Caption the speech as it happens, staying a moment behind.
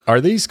Are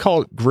these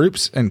called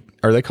groups and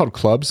are they called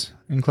clubs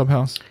in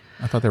Clubhouse?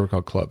 I thought they were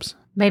called clubs.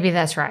 Maybe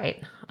that's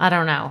right. I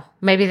don't know.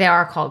 Maybe they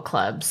are called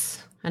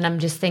clubs, and I'm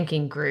just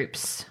thinking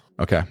groups.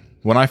 Okay.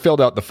 When I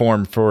filled out the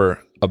form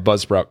for a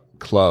Buzzsprout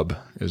club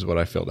is what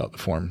I filled out the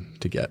form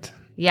to get.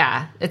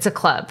 Yeah, it's a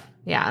club.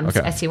 Yeah,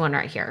 I see one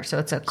right here. So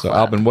it's a club. So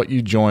Albin, what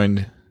you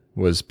joined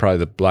was probably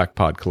the Black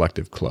Pod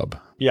Collective Club.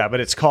 Yeah,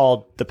 but it's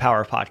called The Power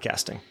of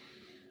Podcasting.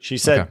 She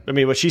said, I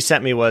mean, what she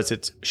sent me was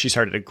she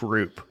started a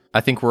group. I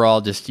think we're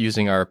all just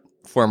using our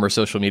former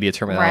social media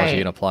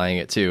terminology and applying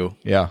it to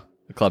the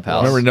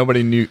Clubhouse. Remember,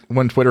 nobody knew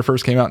when Twitter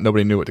first came out,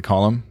 nobody knew what to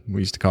call them. We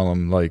used to call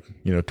them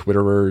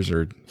Twitterers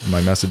or my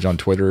message on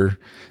Twitter.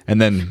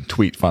 And then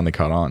Tweet finally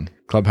caught on.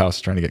 Clubhouse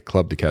is trying to get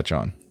Club to catch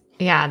on.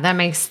 Yeah, that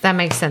makes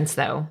sense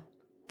though.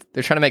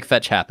 They're trying to make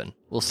fetch happen.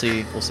 We'll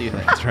see.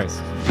 That's right.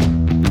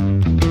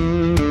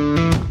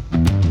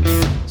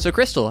 So,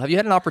 Krystal, have you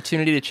had an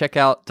opportunity to check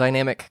out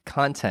dynamic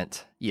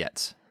content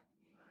yet?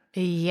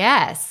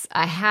 Yes,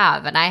 I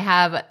have. And I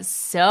have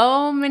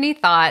so many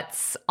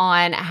thoughts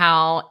on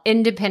how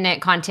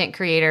independent content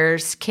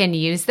creators can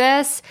use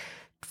this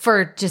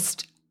for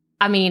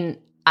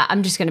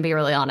I'm just going to be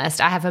really honest.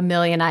 I have a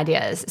million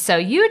ideas. So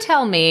you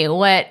tell me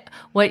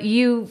what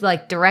you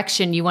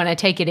direction you want to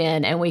take it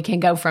in, and we can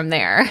go from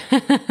there.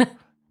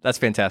 That's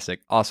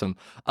fantastic. Awesome.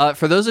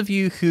 For those of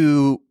you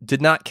who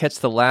did not catch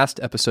the last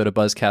episode of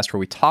Buzzcast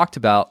where we talked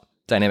about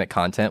dynamic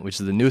content,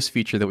 which is the newest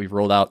feature that we've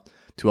rolled out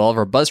to all of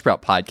our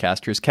Buzzsprout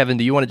podcasters, Kevin,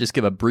 do you want to just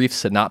give a brief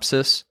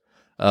synopsis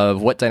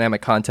of what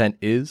dynamic content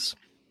is?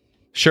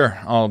 Sure.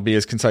 I'll be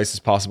as concise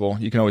as possible.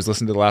 You can always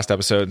listen to the last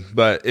episode,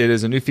 but it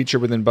is a new feature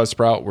within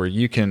Buzzsprout where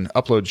you can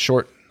upload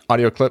short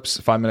audio clips,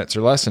 5 minutes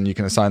or less, and you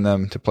can assign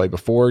them to play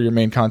before your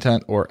main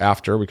content or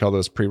after. We call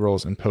those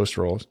pre-rolls and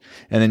post-rolls.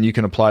 And then you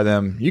can apply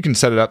them. You can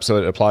set it up so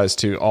it applies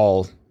to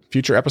all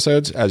future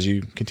episodes as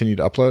you continue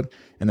to upload.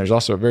 And there's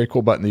also a very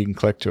cool button that you can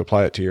click to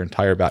apply it to your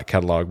entire back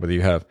catalog, whether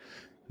you have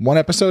one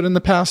episode in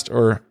the past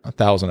or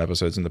 1,000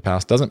 episodes in the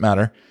past. Doesn't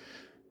matter.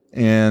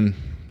 And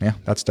yeah,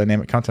 that's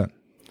dynamic content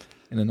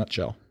in a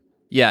nutshell.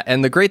 Yeah,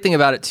 and the great thing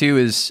about it too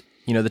is,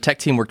 the tech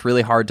team worked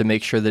really hard to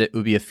make sure that it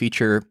would be a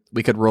feature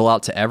we could roll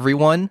out to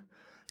everyone,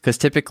 because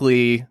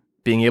typically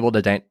being able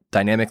to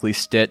dynamically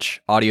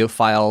stitch audio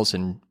files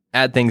and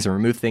add things and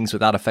remove things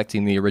without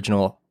affecting the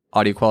original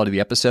audio quality of the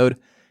episode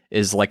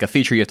is like a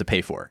feature you have to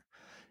pay for.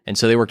 And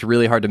so they worked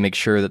really hard to make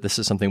sure that this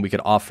is something we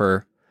could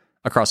offer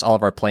across all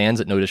of our plans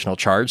at no additional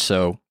charge.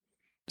 So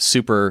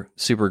super,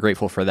 super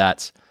grateful for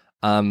that.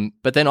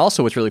 But then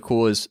also what's really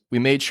cool is we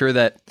made sure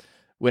that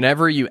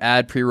whenever you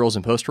add pre-rolls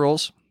and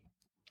post-rolls,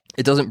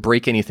 it doesn't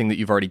break anything that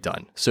you've already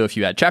done. So if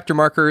you add chapter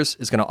markers,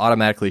 it's going to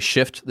automatically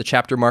shift the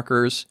chapter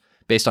markers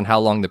based on how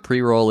long the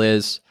pre-roll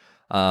is,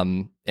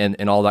 and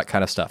all that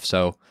kind of stuff.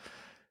 So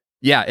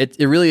yeah, it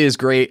really is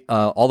great.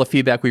 All the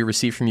feedback we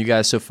received from you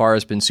guys so far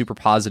has been super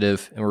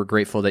positive, and we're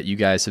grateful that you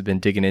guys have been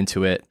digging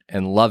into it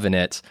and loving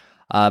it.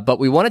 But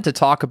we wanted to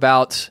talk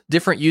about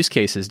different use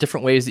cases,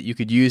 different ways that you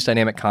could use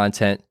dynamic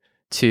content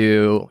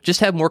to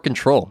just have more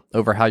control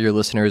over how your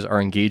listeners are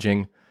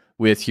engaging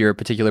with your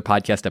particular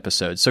podcast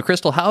episodes. So,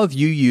 Krystal, how have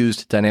you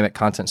used dynamic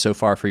content so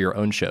far for your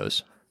own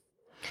shows?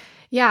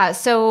 Yeah,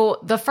 so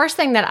the first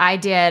thing that I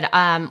did,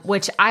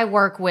 which I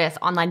work with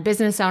online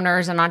business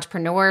owners and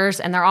entrepreneurs,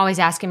 and they're always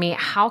asking me,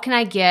 how can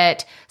I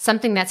get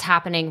something that's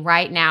happening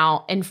right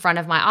now in front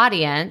of my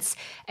audience?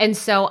 And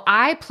so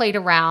I played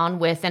around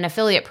with an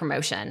affiliate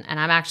promotion, and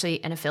I'm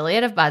actually an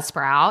affiliate of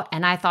Buzzsprout.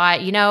 And I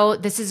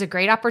thought, this is a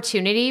great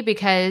opportunity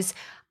because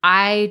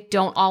I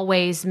don't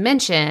always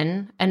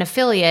mention an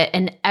affiliate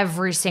in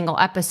every single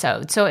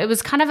episode. So it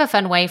was kind of a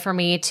fun way for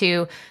me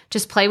to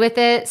just play with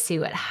it, see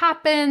what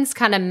happens,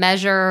 kind of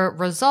measure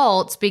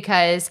results,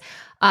 because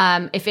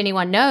if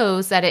anyone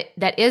knows that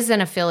that is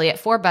an affiliate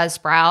for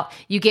Buzzsprout,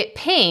 you get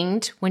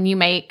pinged when you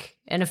make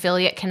an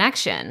affiliate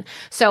connection.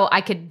 So I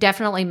could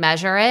definitely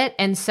measure it.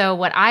 And so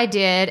what I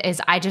did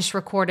is I just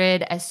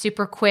recorded a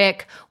super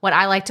quick, what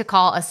I like to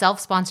call a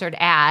self-sponsored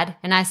ad.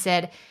 And I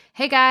said,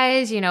 hey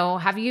guys,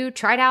 have you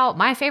tried out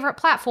my favorite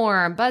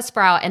platform,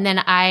 Buzzsprout? And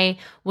then I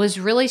was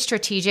really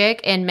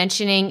strategic in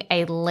mentioning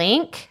a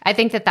link. I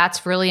think that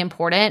that's really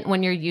important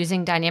when you're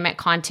using dynamic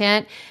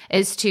content,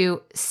 is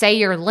to say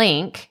your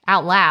link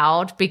out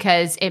loud,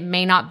 because it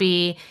may not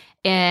be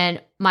in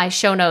my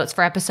show notes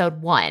for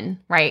episode 1,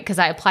 right? Because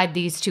I applied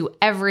these to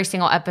every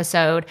single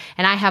episode,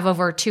 and I have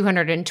over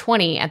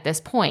 220 at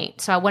this point.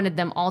 So I wanted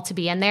them all to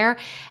be in there.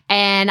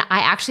 And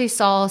I actually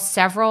saw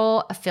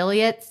several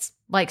affiliates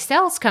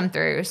sales come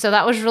through. So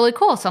that was really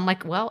cool. So I'm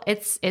like, well,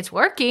 it's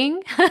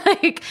working.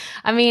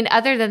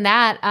 Other than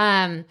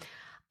that,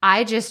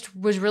 I just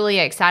was really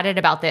excited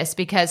about this,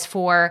 because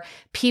for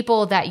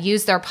people that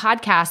use their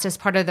podcast as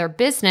part of their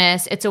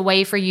business, it's a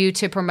way for you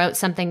to promote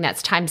something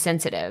that's time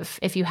sensitive.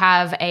 If you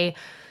have a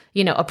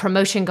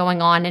promotion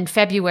going on in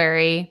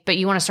February, but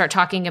you want to start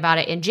talking about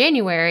it in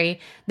January,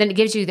 then it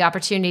gives you the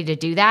opportunity to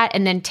do that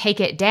and then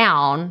take it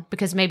down,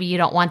 because maybe you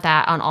don't want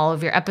that on all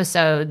of your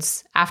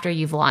episodes after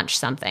you've launched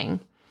something.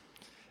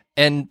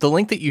 And the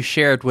link that you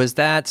shared, was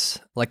that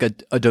like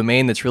a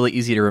domain that's really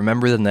easy to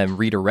remember and then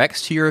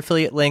redirects to your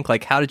affiliate link?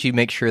 Like, how did you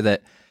make sure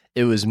that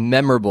it was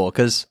memorable?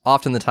 Because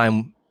often the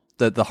time,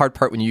 the hard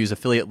part when you use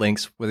affiliate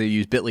links, whether you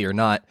use Bitly or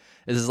not,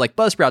 is like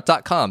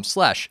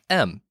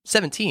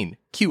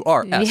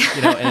buzzsprout.com/M17QRS, and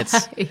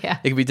it's it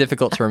can be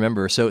difficult to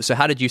remember. So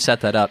how did you set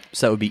that up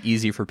so it would be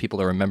easy for people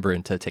to remember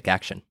and to take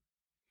action?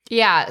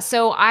 Yeah,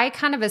 so I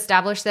kind of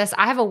established this.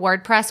 I have a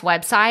WordPress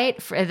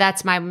website.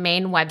 That's my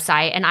main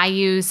website. And I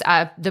use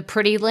the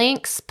Pretty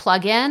Links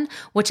plugin,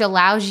 which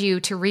allows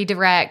you to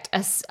redirect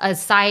a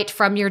site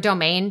from your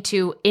domain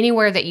to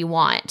anywhere that you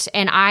want.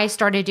 And I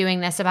started doing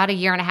this about a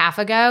year and a half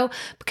ago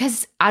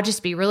because I'll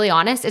just be really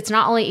honest. It's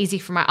not only easy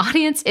for my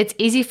audience, it's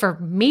easy for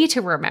me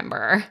to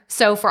remember.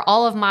 So for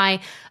all of my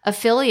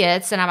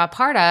affiliates that I'm a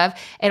part of,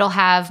 it'll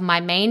have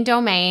my main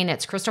domain.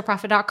 It's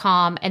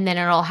krystalproffitt.com. And then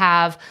it'll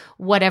have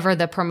whatever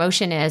the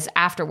promotion is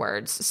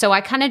afterwards. So I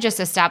kind of just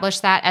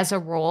established that as a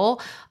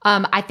rule.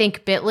 I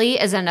think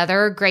Bitly is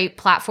another great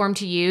platform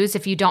to use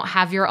if you don't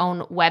have your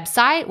own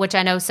website, which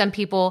I know some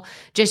people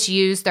just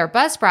use their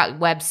Buzzsprout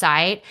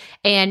website,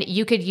 and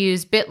you could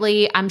use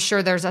Bitly. I'm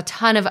sure there's a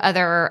ton of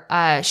other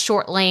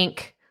short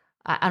link,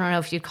 I don't know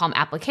if you'd call them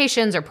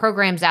applications or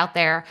programs out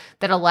there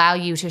that allow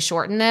you to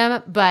shorten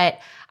them, but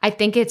I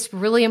think it's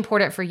really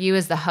important for you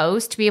as the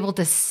host to be able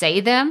to say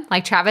them.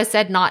 Like Travis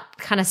said, not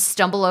kind of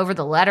stumble over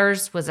the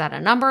letters. Was that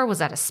a number? Was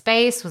that a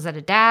space? Was that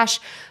a dash?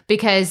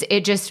 Because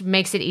it just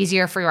makes it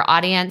easier for your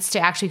audience to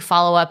actually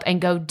follow up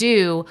and go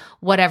do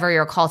whatever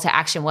your call to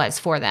action was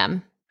for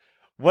them.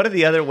 One of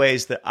the other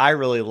ways that I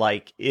really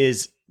like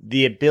is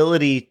the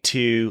ability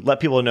to let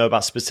people know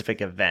about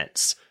specific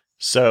events.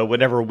 So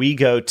whenever we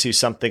go to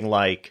something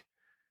like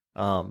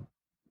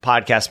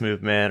Podcast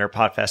Movement or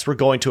Podfest, we're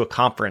going to a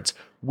conference,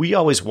 we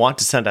always want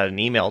to send out an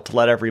email to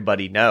let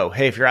everybody know,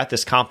 hey, if you're at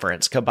this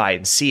conference, come by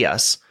and see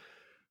us.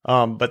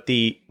 But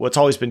what's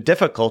always been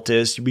difficult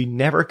is we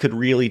never could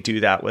really do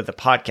that with a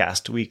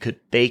podcast. We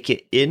could bake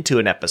it into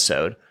an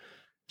episode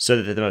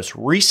so that the most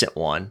recent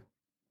one,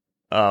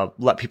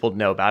 let people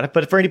know about it.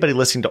 But for anybody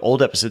listening to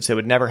old episodes, they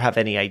would never have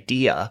any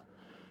idea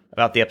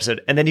about the episode.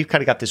 And then you've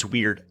kind of got this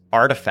weird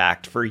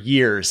artifact for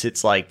years.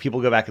 It's like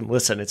people go back and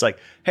listen. It's like,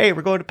 hey,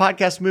 we're going to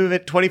Podcast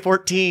Movement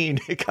 2014.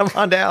 Come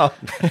on down.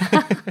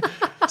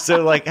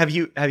 So like, have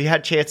you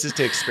had chances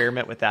to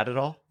experiment with that at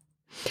all?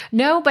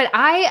 No, but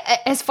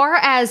as far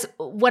as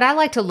what I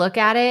like to look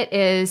at it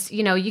is,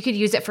 you could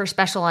use it for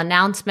special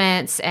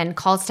announcements and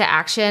calls to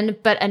action.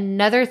 But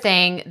another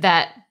thing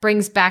that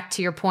brings back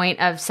to your point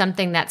of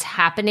something that's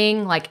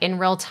happening like in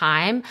real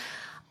time,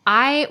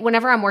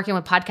 whenever I'm working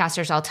with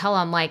podcasters, I'll tell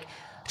them like,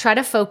 try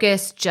to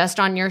focus just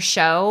on your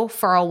show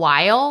for a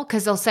while,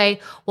 because they'll say,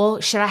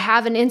 well, should I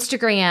have an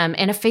Instagram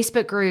and a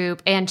Facebook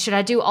group? And should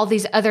I do all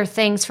these other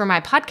things for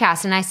my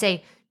podcast? And I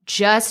say,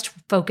 just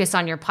focus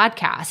on your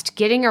podcast,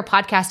 getting your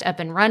podcast up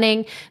and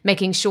running,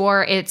 making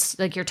sure it's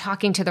like you're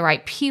talking to the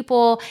right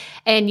people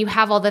and you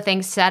have all the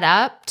things set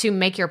up to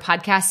make your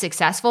podcast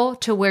successful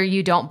to where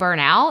you don't burn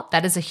out.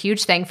 That is a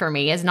huge thing for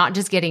me, is not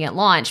just getting it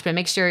launched, but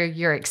make sure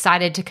you're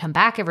excited to come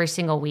back every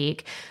single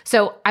week.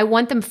 So I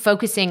want them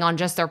focusing on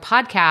just their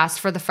podcast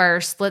for the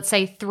first, let's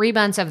say, 3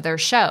 months of their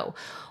show.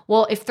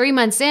 Well, if 3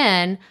 months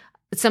in,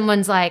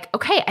 someone's like,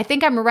 okay, I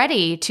think I'm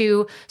ready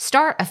to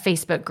start a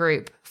Facebook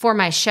group for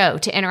my show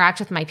to interact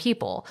with my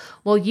people.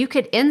 Well, you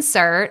could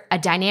insert a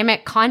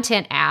dynamic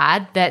content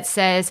ad that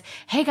says,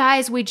 hey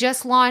guys, we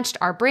just launched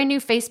our brand new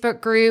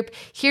Facebook group.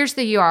 Here's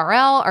the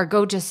URL, or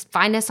go just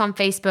find us on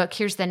Facebook.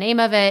 Here's the name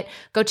of it.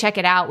 Go check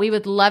it out. We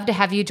would love to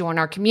have you join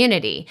our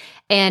community.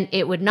 And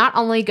it would not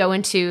only go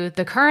into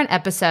the current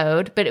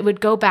episode, but it would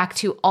go back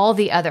to all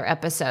the other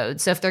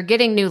episodes. So if they're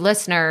getting new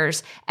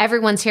listeners,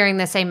 everyone's hearing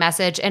the same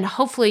message, and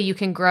hopefully you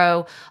can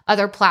grow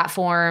other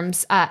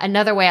platforms.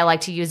 Another way I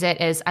like to use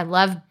it is I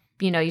love,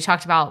 you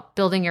talked about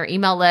building your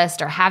email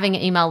list or having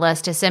an email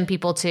list to send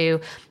people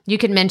to. You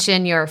can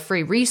mention your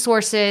free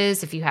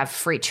resources, if you have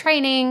free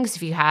trainings,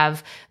 if you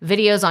have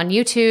videos on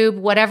YouTube,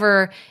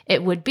 whatever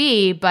it would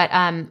be. But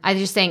I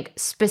just think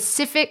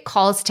specific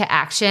calls to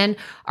action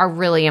are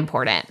really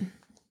important.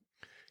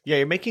 Yeah,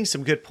 you're making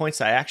some good points.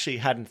 I actually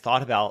hadn't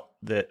thought about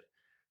that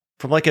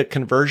from like a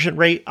conversion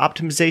rate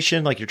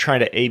optimization, like you're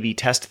trying to A/B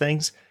test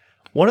things.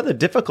 One of the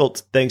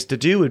difficult things to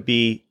do would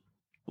be,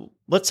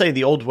 let's say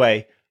the old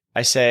way,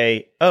 I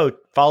say, oh,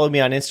 follow me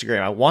on Instagram.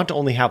 I want to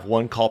only have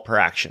one call per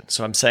action.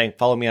 So I'm saying,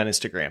 follow me on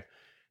Instagram.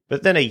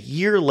 But then a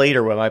year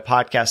later, when my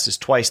podcast is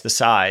twice the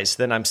size,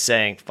 then I'm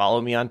saying, follow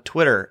me on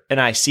Twitter,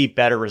 and I see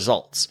better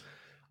results.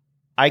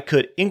 I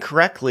could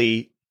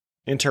incorrectly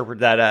interpret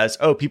that as,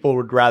 oh, people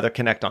would rather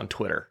connect on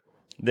Twitter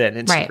than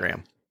Instagram.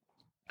 Right.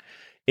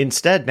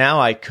 Instead,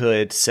 now I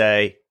could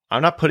say,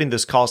 I'm not putting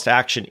those calls to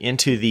action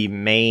into the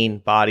main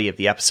body of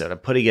the episode. I'm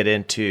putting it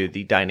into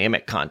the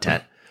dynamic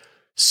content.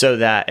 So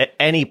that at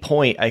any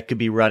point I could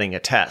be running a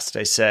test.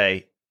 I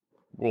say,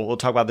 well, we'll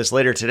talk about this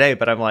later today,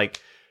 but I'm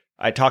like,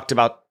 I talked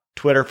about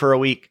Twitter for a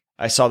week.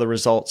 I saw the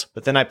results,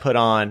 but then I put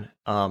on,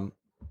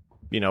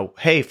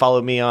 hey,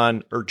 follow me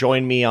on or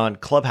join me on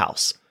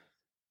Clubhouse.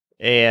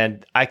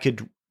 and I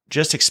could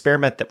just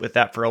experiment with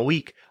that for a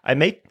week. I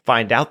may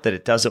find out that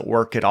it doesn't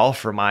work at all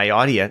for my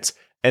audience,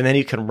 and then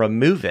you can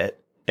remove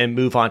it and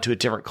move on to a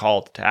different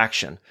call to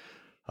action.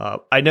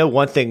 I know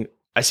one thing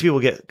I see people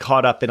get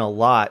caught up in a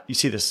lot. You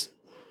see this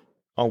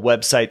on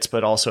websites,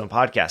 but also in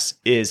podcasts,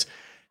 is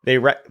they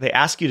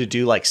ask you to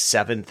do like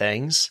 7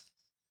 things,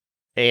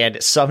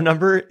 and some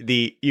number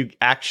you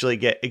actually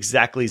get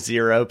exactly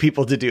 0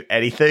 people to do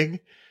anything.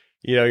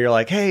 You're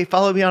like, hey,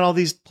 follow me on all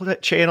these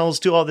channels,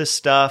 do all this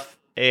stuff,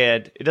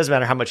 and it doesn't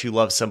matter how much you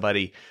love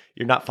somebody,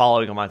 you're not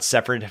following them on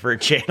separate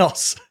different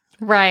channels.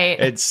 Right.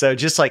 And so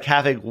just like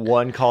having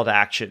one call to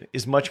action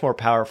is much more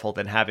powerful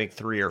than having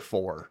 3 or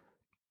 4.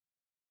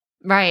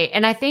 Right.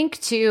 And I think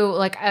too,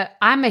 like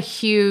I'm a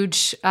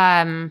huge,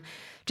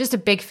 just a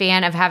big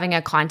fan of having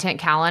a content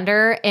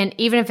calendar. And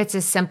even if it's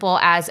as simple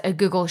as a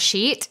Google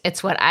Sheet,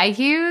 it's what I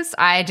use.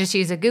 I just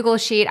use a Google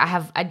Sheet.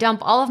 I dump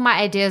all of my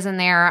ideas in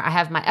there. I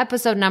have my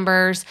episode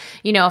numbers.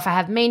 If I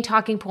have main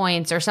talking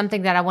points or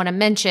something that I want to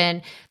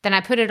mention, then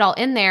I put it all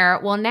in there.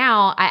 Well,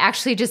 now I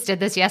actually just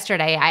did this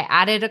yesterday. I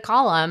added a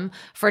column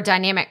for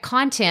dynamic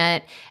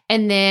content,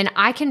 and then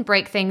I can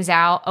break things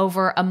out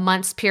over a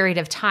month's period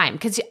of time.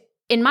 Because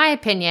in my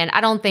opinion, I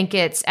don't think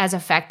it's as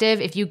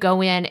effective if you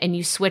go in and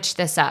you switch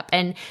this up.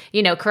 And,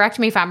 correct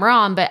me if I'm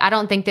wrong, but I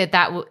don't think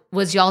that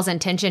was y'all's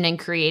intention in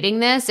creating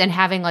this and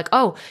having like,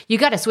 oh, you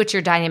got to switch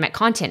your dynamic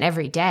content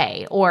every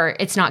day or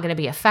it's not going to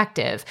be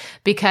effective.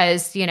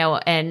 Because,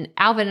 and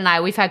Alvin and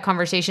I, we've had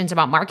conversations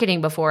about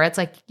marketing before. It's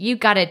like, you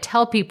got to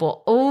tell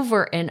people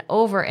over and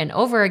over and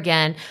over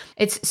again.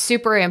 It's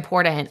super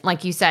important,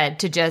 like you said,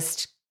 to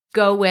just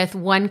go with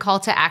one call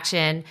to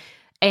action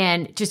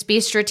and just be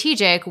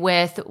strategic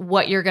with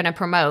what you're going to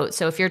promote.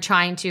 So if you're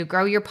trying to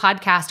grow your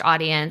podcast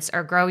audience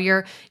or grow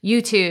your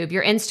YouTube,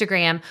 your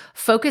Instagram,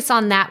 focus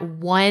on that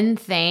one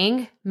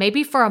thing,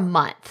 maybe for a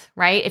month,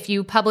 right? If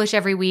you publish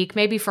every week,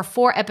 maybe for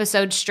 4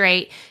 episodes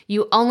straight,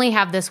 you only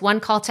have this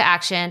one call to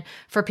action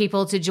for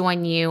people to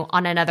join you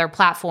on another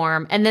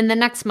platform. And then the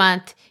next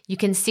month, you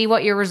can see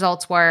what your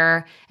results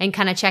were and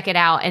kind of check it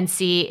out and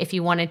see if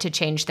you wanted to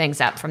change things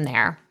up from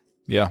there.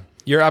 Yeah,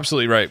 you're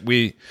absolutely right.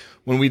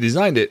 When we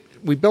designed it,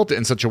 we built it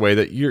in such a way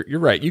that you're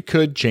right. You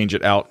could change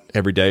it out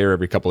every day or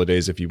every couple of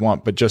days if you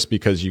want, but just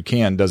because you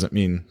can doesn't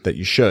mean that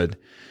you should.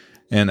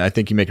 And I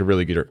think you make a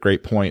really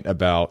great point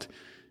about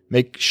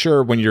make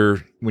sure when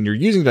you're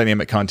using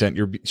dynamic content,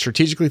 you're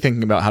strategically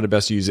thinking about how to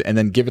best use it, and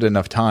then give it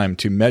enough time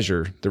to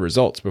measure the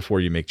results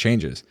before you make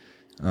changes.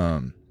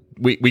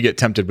 We get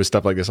tempted with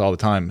stuff like this all the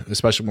time,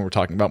 especially when we're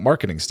talking about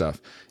marketing stuff.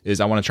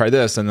 Is I want to try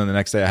this, and then the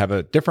next day I have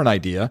a different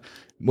idea.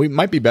 We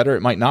might be better,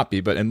 it might not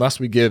be, but unless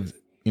we give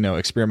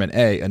experiment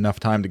A enough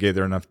time to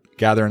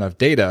gather enough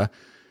data,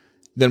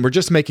 then we're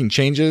just making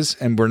changes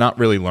and we're not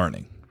really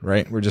learning,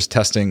 right? We're just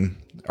testing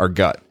our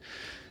gut.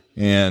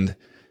 And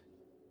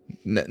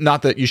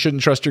not that you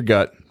shouldn't trust your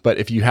gut, but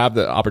if you have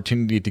the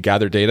opportunity to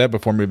gather data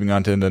before moving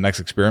on to the next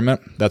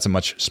experiment, that's a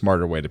much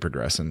smarter way to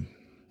progress and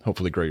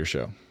hopefully grow your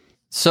show.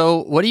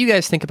 So what do you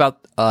guys think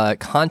about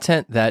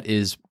content that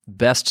is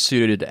best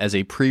suited as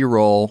a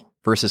pre-roll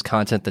versus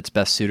content that's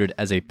best suited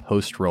as a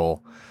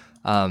post-roll?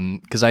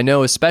 Because I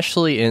know,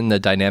 especially in the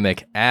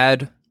dynamic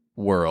ad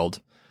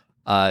world,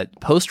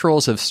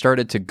 post-rolls have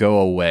started to go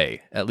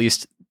away, at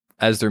least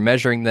as they're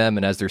measuring them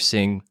and as they're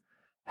seeing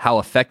how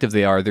effective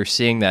they are. They're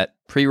seeing that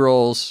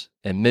pre-rolls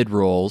and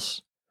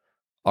mid-rolls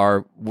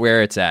are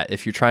where it's at.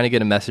 If you're trying to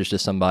get a message to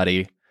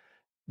somebody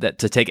that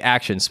to take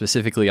action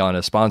specifically on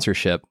a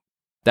sponsorship,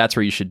 that's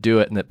where you should do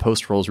it, and that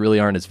post-rolls really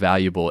aren't as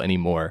valuable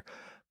anymore.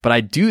 But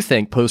I do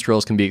think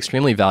post-rolls can be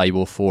extremely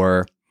valuable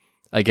for,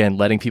 again,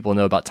 letting people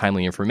know about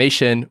timely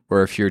information,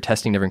 or if you're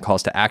testing different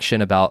calls to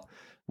action about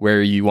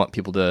where you want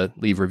people to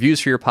leave reviews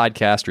for your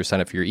podcast or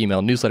sign up for your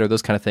email newsletter,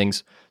 those kind of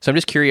things. So I'm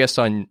just curious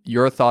on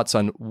your thoughts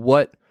on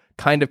what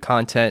kind of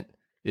content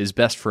is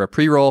best for a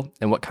pre-roll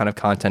and what kind of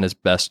content is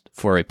best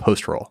for a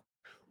post-roll.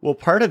 Well,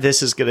 part of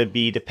this is going to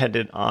be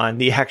dependent on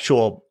the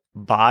actual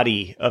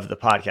body of the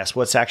podcast,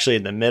 what's actually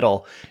in the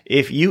middle.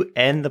 If you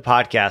end the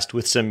podcast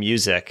with some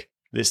music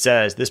that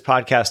says this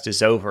podcast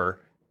is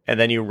over, and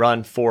then you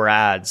run 4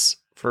 ads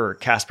for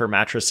Casper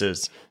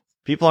mattresses,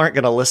 people aren't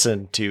going to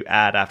listen to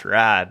ad after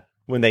ad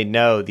when they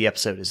know the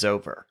episode is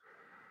over.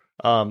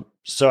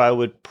 So I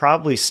would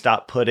probably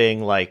stop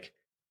putting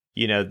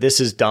this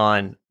is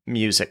done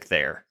music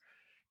there.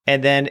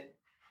 And then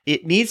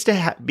it needs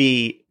to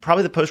be,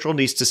 probably the post-roll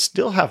needs to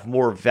still have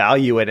more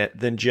value in it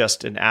than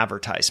just an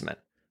advertisement.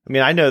 I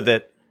mean, I know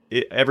that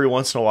every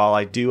once in a while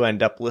I do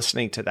end up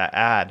listening to that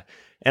ad,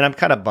 and I'm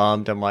kind of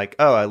bummed. I'm like,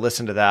 oh, I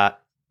listened to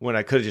that when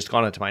I could have just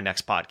gone into my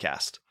next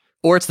podcast.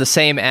 Or it's the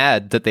same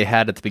ad that they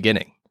had at the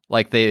beginning.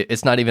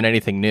 It's not even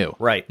anything new.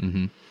 Right.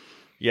 Mm-hmm.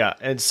 Yeah.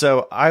 And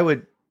so I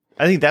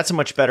think that's a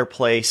much better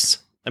place.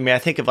 I mean, I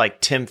think of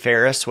like Tim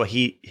Ferriss,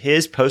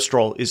 his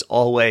post-roll is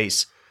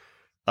always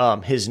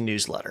his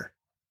newsletter.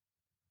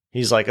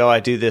 He's like, oh, I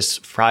do this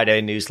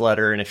Friday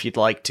newsletter, and if you'd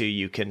like to,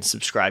 you can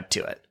subscribe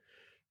to it.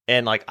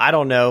 And I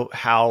don't know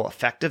how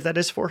effective that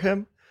is for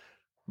him,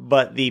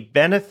 but the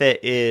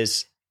benefit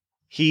is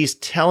he's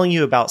telling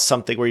you about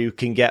something where you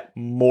can get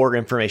more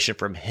information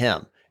from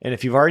him. And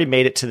if you've already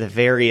made it to the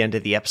very end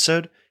of the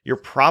episode, you're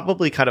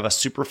probably kind of a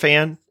super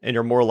fan and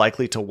you're more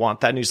likely to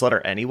want that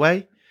newsletter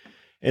anyway.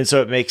 And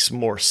so it makes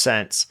more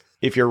sense.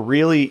 If you're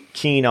really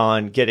keen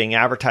on getting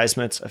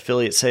advertisements,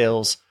 affiliate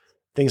sales,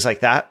 things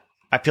like that,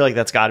 I feel like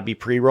that's got to be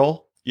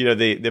pre-roll.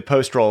 The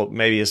post-roll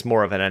maybe is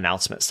more of an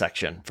announcement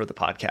section for the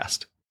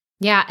podcast.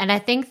 Yeah. And I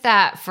think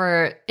that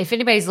if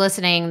anybody's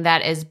listening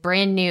that is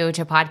brand new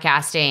to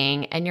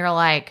podcasting and you're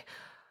like,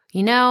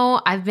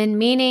 I've been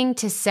meaning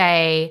to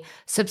say,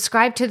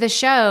 subscribe to the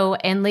show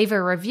and leave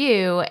a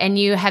review, and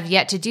you have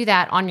yet to do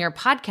that on your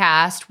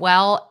podcast.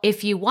 Well,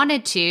 if you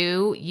wanted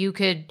to, you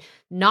could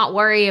not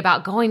worry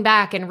about going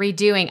back and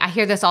redoing. I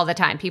hear this all the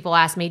time. People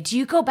ask me, do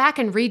you go back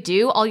and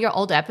redo all your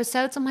old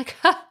episodes? I'm like,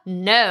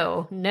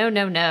 no,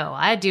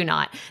 I do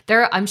not.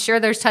 I'm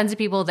sure there's tons of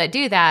people that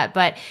do that,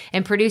 but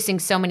in producing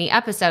so many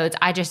episodes,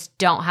 I just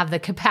don't have the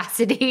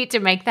capacity to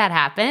make that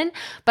happen.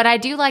 But I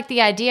do like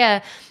the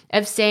idea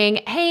of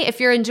saying, hey,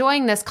 if you're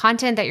enjoying this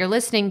content that you're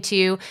listening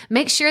to,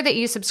 make sure that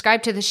you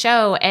subscribe to the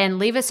show and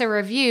leave us a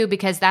review,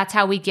 because that's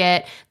how we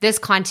get this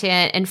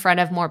content in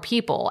front of more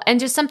people. And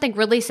just something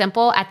really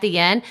simple at the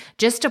end,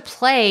 just to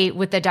play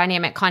with the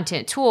dynamic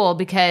content tool,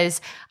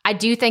 because I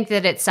do think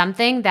that it's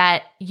something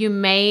that you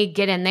may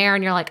get in there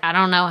and you're like, I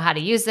don't know how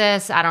to use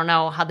this. I don't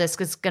know how this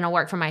is going to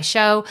work for my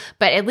show.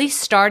 But at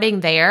least starting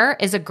there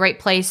is a great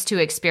place to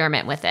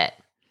experiment with it.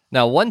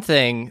 Now, one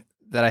thing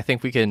that I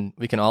think we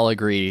can all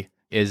agree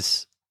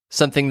is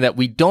something that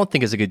we don't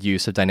think is a good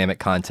use of dynamic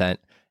content.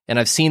 And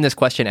I've seen this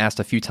question asked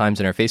a few times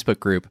in our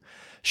Facebook group.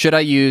 Should I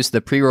use the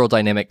pre-roll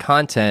dynamic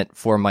content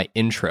for my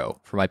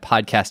intro, for my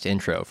podcast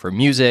intro, for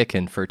music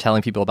and for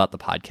telling people about the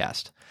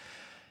podcast?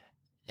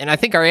 And I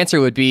think our answer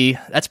would be,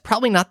 that's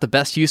probably not the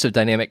best use of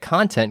dynamic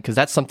content, because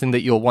that's something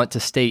that you'll want to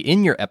stay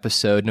in your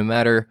episode no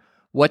matter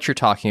what you're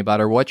talking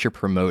about or what you're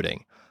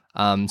promoting.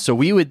 So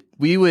we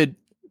would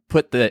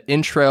put the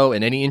intro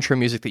and any intro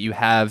music that you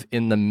have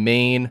in the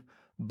main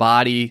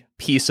body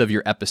piece of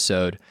your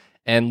episode,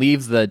 and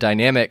leave the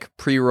dynamic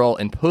pre-roll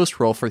and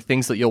post-roll for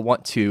things that you'll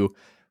want to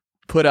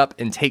put up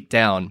and take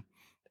down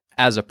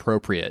as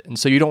appropriate. And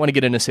so you don't want to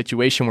get in a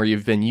situation where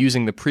you've been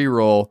using the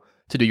pre-roll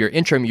to do your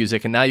intro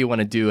music, and now you want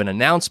to do an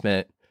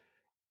announcement,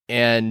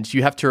 and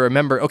you have to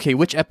remember, okay,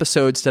 which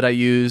episodes did I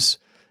use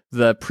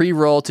the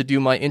pre-roll to do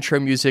my intro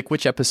music?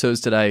 Which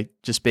episodes did I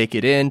just bake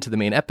it into the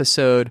main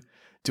episode?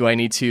 Do I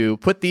need to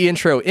put the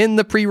intro in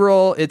the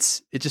pre-roll?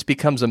 It just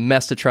becomes a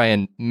mess to try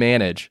and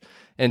manage.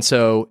 And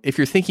so if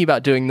you're thinking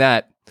about doing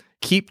that,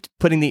 keep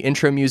putting the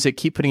intro music,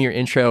 keep putting your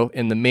intro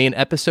in the main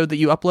episode that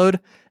you upload,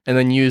 and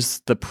then use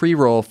the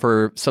pre-roll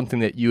for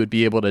something that you would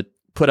be able to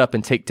put up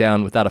and take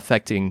down without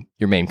affecting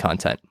your main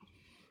content.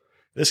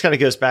 This kind of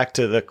goes back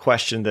to the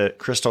question that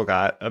Krystal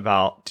got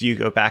about, do you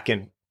go back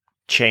and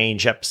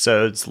change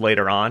episodes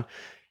later on?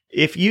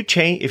 If you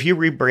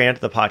rebrand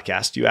the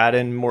podcast, you add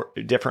in more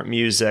different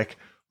music,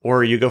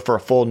 or you go for a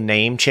full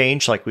name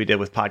change like we did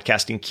with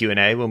Podcasting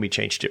Q&A when we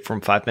changed it from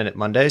 5 Minute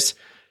Mondays.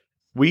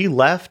 We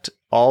left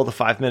all the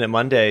 5 Minute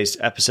Mondays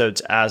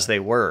episodes as they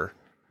were.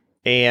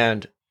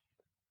 And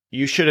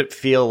you shouldn't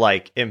feel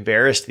like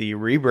embarrassed that you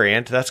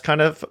rebrand. That's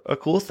kind of a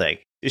cool thing.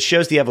 It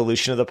shows the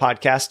evolution of the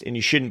podcast, and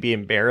you shouldn't be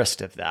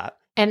embarrassed of that.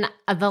 And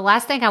the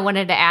last thing I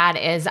wanted to add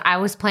is I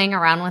was playing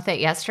around with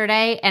it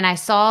yesterday, and I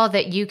saw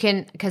that you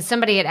can, because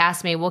somebody had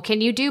asked me, well,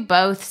 can you do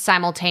both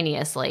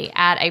simultaneously,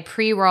 add a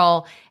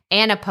pre-roll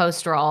and a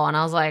post-roll? And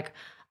I was like,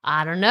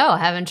 I don't know. I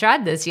haven't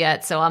tried this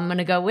yet, so I'm going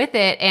to go with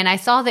it. And I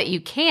saw that you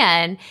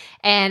can,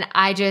 and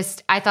I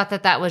thought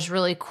that was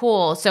really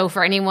cool. So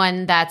for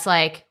anyone that's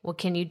like, well,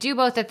 can you do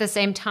both at the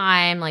same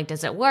time? Like,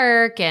 does it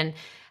work? And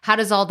how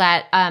does all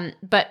that?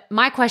 But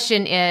my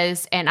question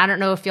is, and I don't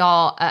know if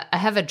y'all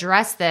have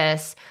addressed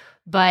this,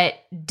 but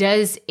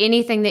does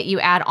anything that you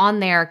add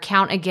on there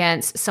count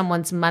against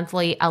someone's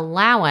monthly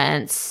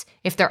allowance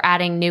if they're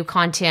adding new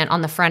content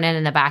on the front end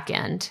and the back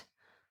end?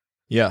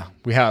 Yeah,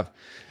 we have.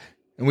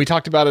 And we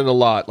talked about it a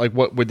lot. Like,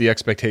 what would the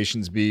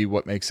expectations be?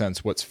 What makes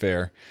sense? What's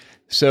fair?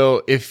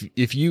 So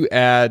if you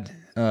add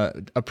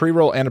a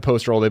pre-roll and a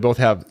post-roll, they both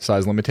have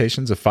size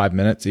limitations of 5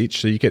 minutes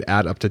each. So you could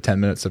add up to 10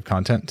 minutes of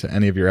content to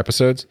any of your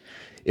episodes.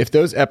 If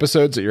those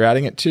episodes that you're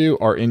adding it to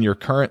are in your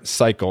current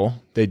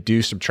cycle, they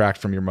do subtract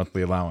from your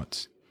monthly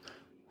allowance.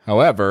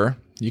 However,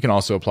 you can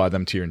also apply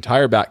them to your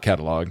entire back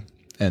catalog.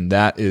 And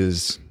that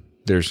is,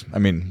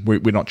 we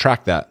don't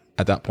track that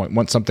at that point.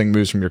 Once something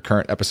moves from your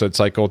current episode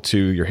cycle to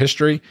your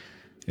history,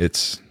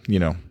 it's,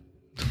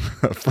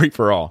 free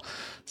for all.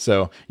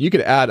 So you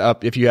could add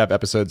up, if you have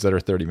episodes that are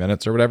 30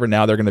 minutes or whatever,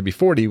 now they're going to be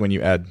 40 when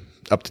you add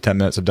up to 10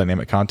 minutes of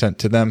dynamic content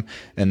to them.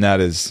 And that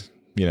is,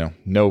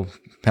 no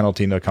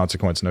penalty, no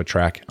consequence, no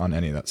track on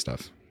any of that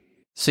stuff.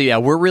 So yeah,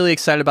 we're really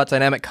excited about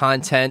dynamic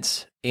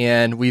content,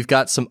 and we've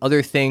got some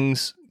other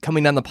things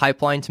coming down the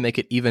pipeline to make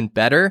it even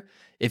better.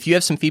 If you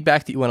have some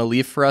feedback that you want to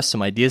leave for us,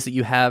 some ideas that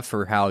you have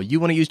for how you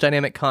want to use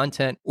dynamic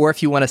content, or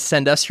if you want to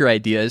send us your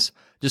ideas,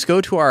 just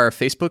go to our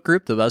Facebook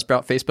group, the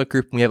Buzzsprout Facebook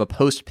group, and we have a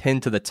post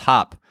pinned to the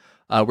top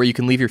where you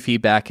can leave your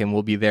feedback and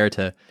we'll be there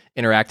to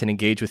interact and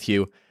engage with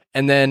you.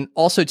 And then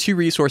also 2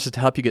 resources to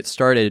help you get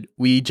started.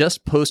 We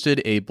just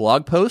posted a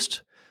blog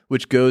post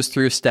which goes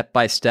through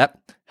step-by-step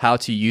how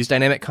to use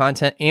dynamic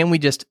content. And we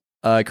just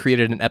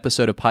created an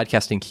episode of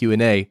Podcasting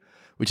Q&A,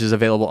 which is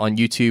available on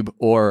YouTube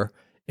or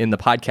in the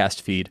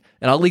podcast feed.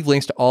 And I'll leave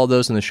links to all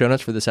those in the show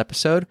notes for this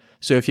episode.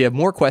 So if you have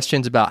more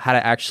questions about how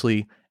to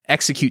actually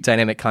execute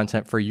dynamic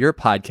content for your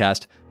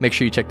podcast, make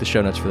sure you check the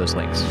show notes for those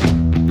links.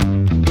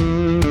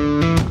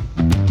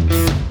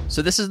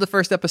 So this is the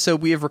first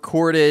episode we have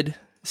recorded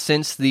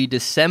since the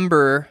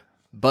December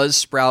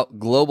Buzzsprout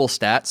global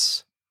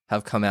stats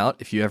have come out.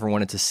 If you ever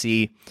wanted to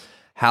see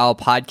how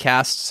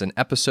podcasts and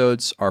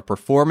episodes are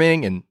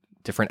performing in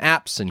different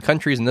apps and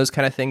countries and those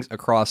kind of things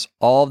across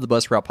all of the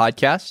Buzzsprout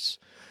podcasts,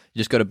 you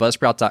just go to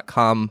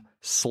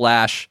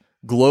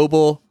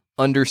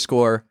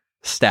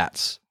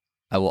buzzsprout.com/global_stats.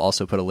 I will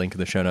also put a link in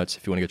the show notes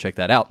if you want to go check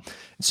that out.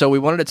 So we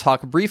wanted to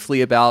talk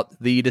briefly about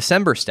the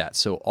December stats.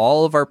 So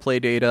all of our play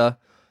data,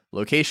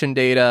 location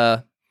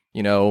data,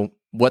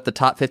 what the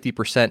top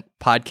 50%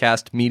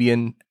 podcast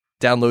median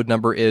download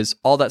number is,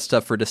 all that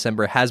stuff for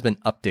December has been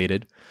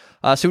updated.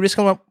 So we just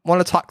want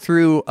to talk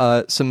through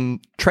some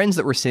trends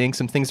that we're seeing,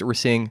 some things that we're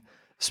seeing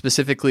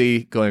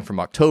specifically going from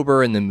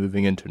October and then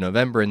moving into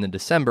November and then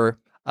December.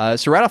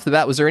 So right off the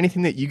bat, was there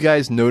anything that you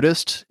guys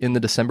noticed in the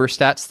December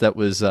stats that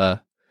was,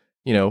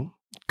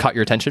 caught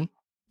your attention?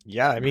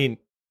 Yeah, I mean,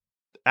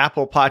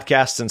 Apple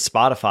Podcasts and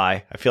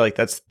Spotify, I feel like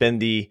that's been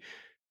the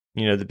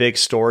big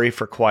story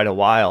for quite a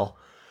while.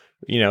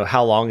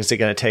 How long is it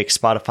going to take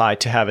Spotify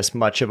to have as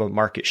much of a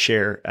market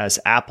share as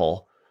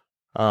Apple?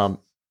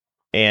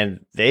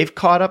 And they've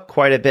caught up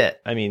quite a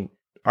bit. I mean,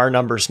 our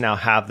numbers now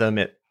have them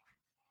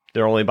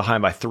they're only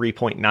behind by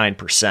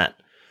 3.9%.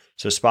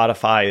 So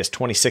Spotify is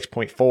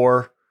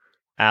 26.4,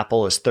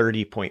 Apple is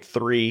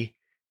 30.3,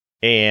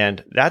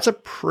 and that's a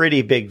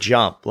pretty big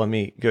jump. Let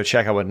me go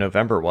check out what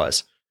November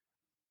was.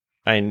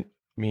 I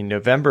mean,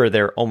 November,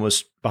 they're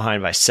almost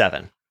behind by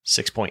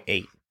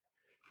 6.8.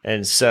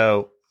 And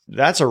so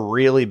that's a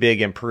really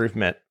big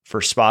improvement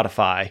for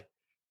Spotify.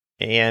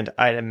 And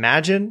I'd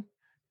imagine,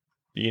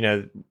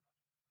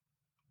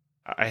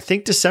 I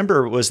think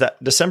December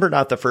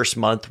not the first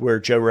month where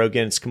Joe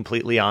Rogan's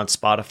completely on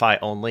Spotify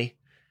only?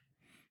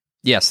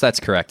 Yes, that's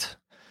correct.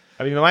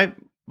 I mean,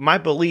 my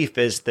belief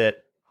is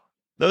that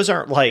those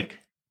aren't like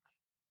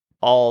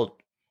all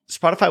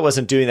Spotify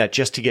wasn't doing that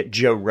just to get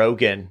Joe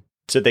Rogan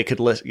so they could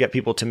get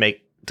people to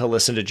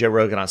listen to Joe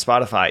Rogan on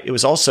Spotify. It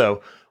was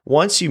also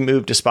once you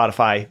move to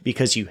Spotify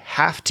because you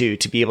have to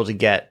be able to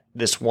get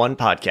this one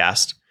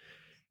podcast,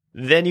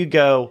 then you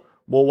go,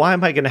 well, why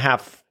am I going to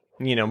have,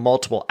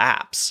 multiple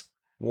apps?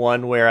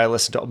 One where I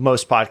listen to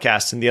most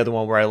podcasts and the other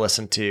one where I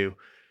listen to,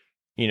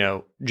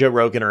 Joe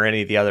Rogan or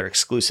any of the other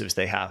exclusives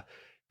they have.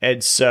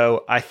 And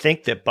so I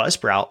think that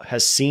Buzzsprout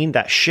has seen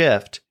that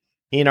shift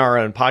in our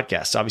own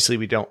podcast. Obviously,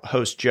 we don't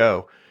host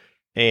Joe.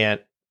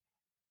 And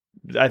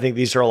I think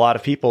these are a lot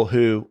of people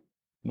who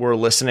were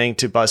listening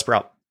to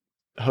Buzzsprout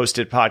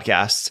hosted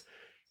podcasts.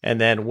 And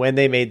then when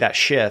they made that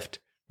shift,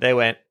 they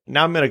went,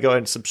 now I'm going to go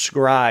and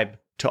subscribe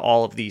to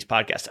all of these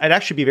podcasts. I'd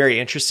actually be very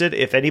interested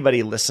if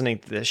anybody listening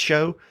to this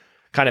show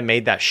kind of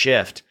made that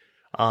shift.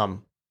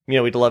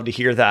 We'd love to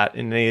hear that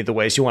in any of the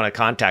ways you want to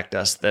contact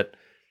us, that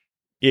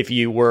if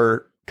you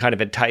were kind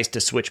of enticed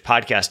to switch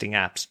podcasting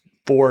apps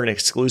for an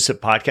exclusive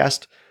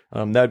podcast,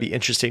 that would be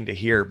interesting to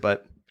hear.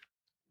 But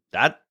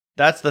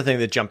that's the thing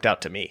that jumped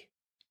out to me.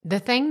 The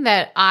thing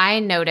that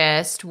I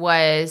noticed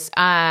was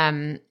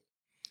the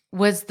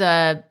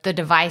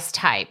device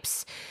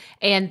types.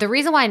 And the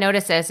reason why I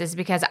notice this is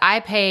because I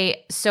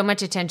pay so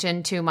much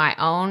attention to my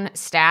own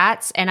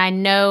stats, and I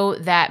know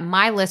that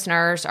my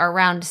listeners are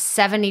around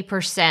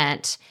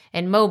 70%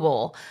 in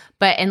mobile.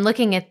 But in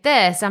looking at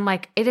this, I'm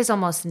like, it is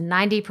almost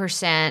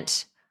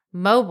 90%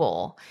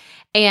 mobile.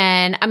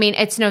 And I mean,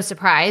 it's no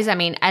surprise. I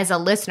mean, as a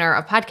listener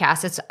of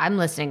podcasts, I'm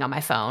listening on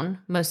my phone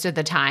most of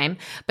the time,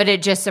 but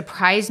it just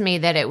surprised me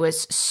that it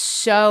was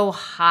so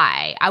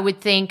high. I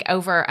would think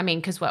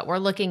because we're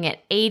looking at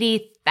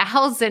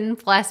 80,000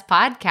 plus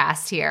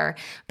podcasts here,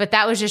 but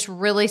that was just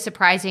really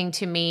surprising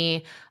to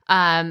me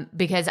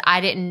because I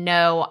didn't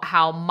know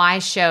how my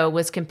show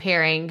was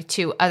comparing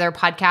to other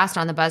podcasts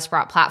on the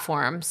Buzzsprout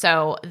platform.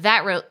 So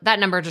that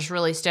number just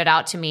really stood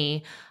out to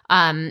me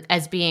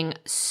as being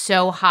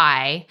so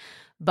high.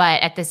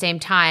 But at the same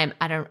time,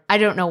 I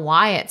don't know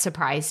why it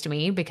surprised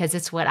me because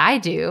it's what I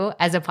do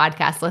as a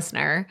podcast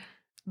listener.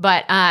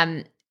 But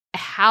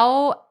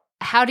how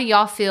do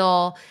y'all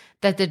feel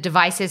that the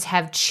devices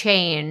have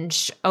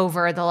changed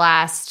over the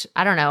last,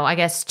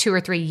 2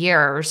 or 3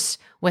 years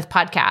with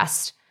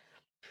podcasts?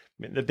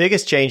 The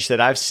biggest change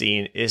that I've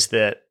seen is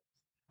that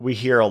we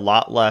hear a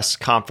lot less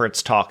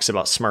conference talks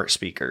about smart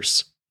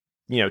speakers.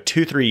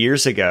 2-3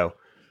 years ago,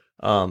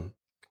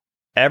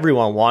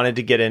 everyone wanted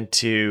to get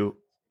into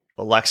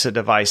Alexa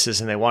devices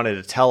and they wanted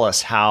to tell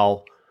us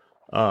how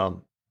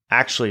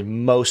actually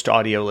most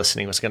audio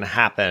listening was going to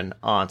happen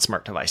on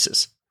smart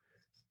devices.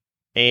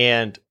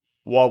 And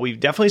while we've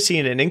definitely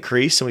seen an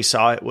increase, and we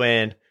saw it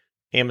when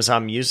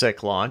Amazon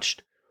Music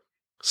launched,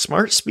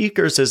 smart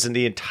speakers as in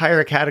the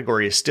entire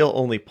category is still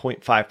only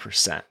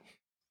 0.5%.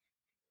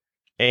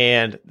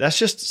 And that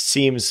just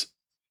seems,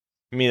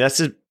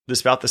 that's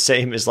about the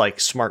same as like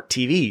smart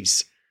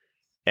TVs.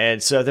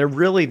 And so they're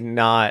really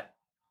not,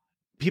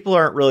 people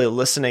aren't really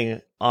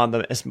listening on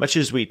them as much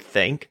as we'd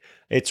think.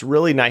 It's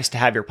really nice to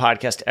have your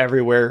podcast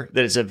everywhere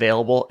that is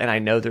available. And I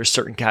know there's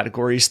certain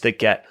categories that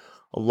get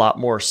a lot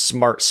more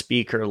smart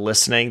speaker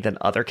listening than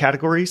other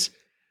categories.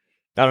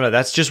 I don't know.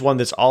 That's just one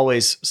that's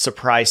always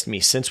surprised me.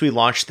 Since we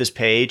launched this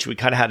page, we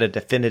kind of had a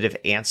definitive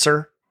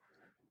answer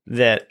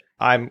that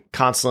I'm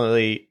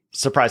constantly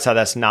surprised how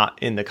that's not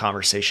in the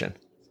conversation.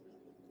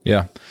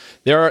 Yeah.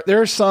 There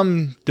are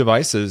some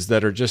devices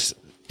that are just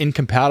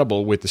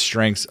incompatible with the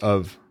strengths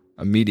of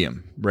a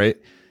medium, right?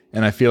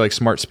 And I feel like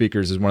smart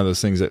speakers is one of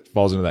those things that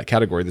falls into that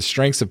category. The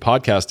strengths of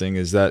podcasting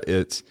is that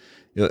it's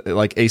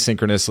like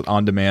asynchronous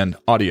on-demand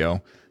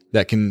audio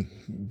that can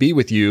be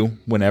with you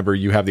whenever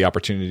you have the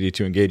opportunity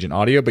to engage in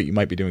audio, but you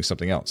might be doing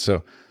something else.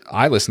 So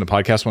I listen to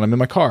podcasts when I'm in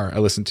my car. I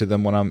listen to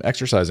them when I'm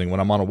exercising, when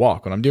I'm on a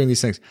walk, when I'm doing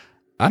these things.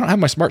 I don't have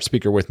my smart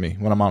speaker with me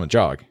when I'm on a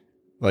jog.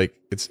 Like,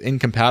 it's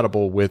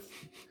incompatible with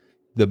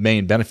the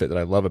main benefit that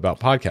I love about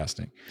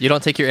podcasting. You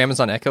don't take your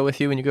Amazon Echo with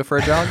you when you go for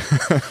a jog?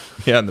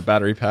 Yeah, and the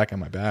battery pack on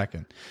my back.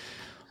 And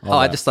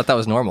I just thought that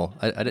was normal.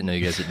 I didn't know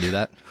you guys didn't do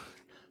that.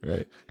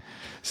 Right.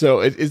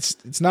 So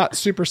it's not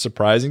super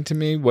surprising to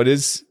me. What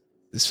is,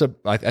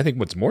 I think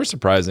what's more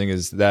surprising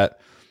is that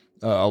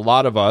a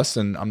lot of us,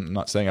 and I'm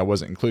not saying I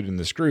wasn't included in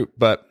this group,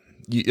 but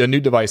a new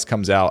device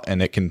comes out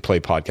and it can play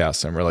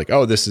podcasts, and we're like,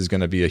 oh, this is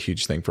going to be a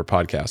huge thing for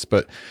podcasts.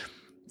 But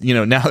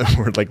now that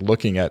we're like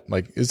looking at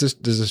like, does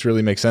this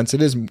really make sense?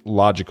 It is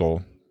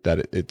logical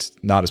that it's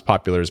not as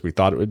popular as we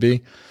thought it would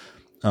be.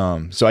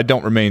 So I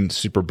don't remain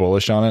super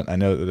bullish on it. I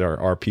know that there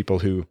are people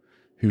who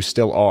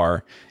still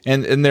are,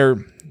 and there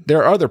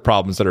are other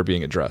problems that are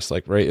being addressed.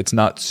 Like, right, it's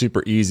not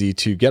super easy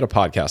to get a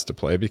podcast to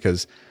play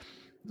because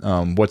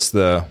what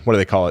do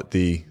they call it?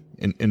 The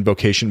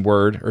invocation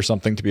word or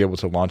something to be able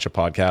to launch a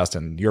podcast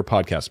and your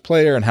podcast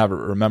player and have it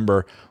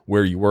remember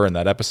where you were in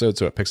that episode,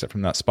 so it picks up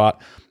from that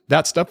spot.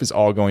 That stuff is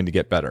all going to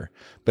get better.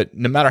 But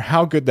no matter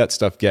how good that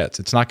stuff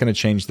gets, it's not going to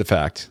change the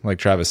fact, like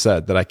Travis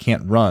said, that I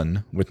can't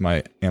run with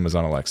my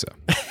Amazon Alexa.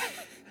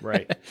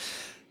 Right.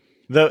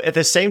 Though at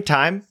the same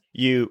time,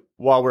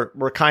 while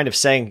we're kind of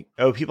saying,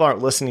 oh, people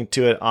aren't listening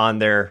to it on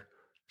their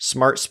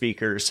smart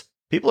speakers,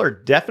 people are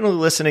definitely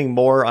listening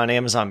more on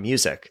Amazon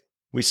Music.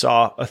 We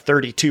saw a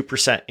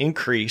 32%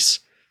 increase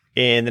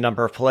in the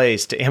number of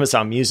plays to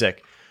Amazon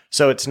Music.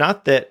 So it's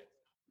not that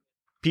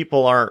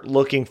people aren't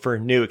looking for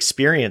new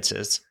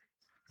experiences.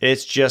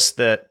 It's just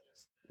that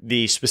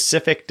the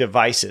specific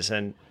devices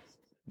and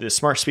the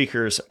smart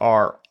speakers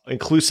are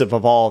inclusive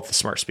of all of the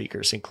smart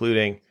speakers,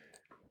 including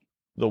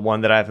the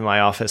one that I have in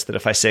my office that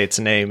if I say its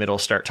name, it'll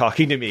start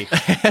talking to me.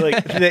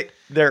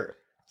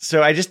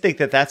 So I just think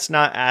that that's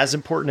not as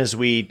important as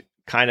we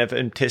kind of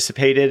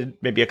anticipated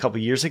maybe a couple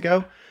years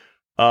ago.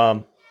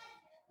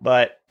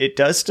 But it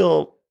does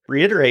still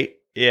reiterate,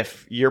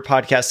 if your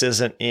podcast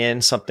isn't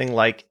in something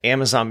like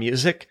Amazon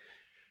Music,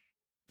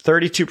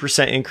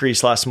 32%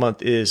 increase last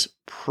month is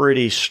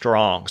pretty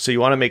strong. So you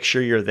want to make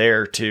sure you're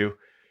there to,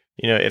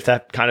 if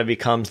that kind of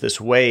becomes this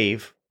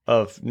wave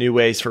of new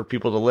ways for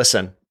people to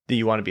listen, that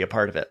you want to be a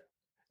part of it.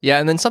 Yeah.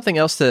 And then something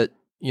else that,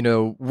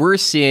 we're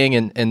seeing,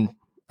 and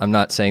I'm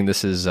not saying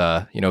this is,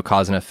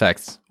 cause and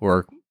effect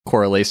or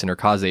correlation or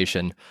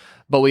causation,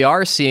 but we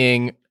are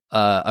seeing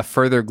a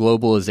further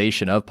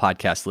globalization of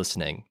podcast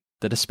listening,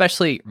 that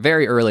especially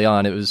very early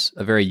on, it was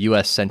a very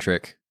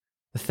US-centric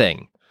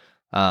thing.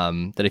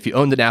 That if you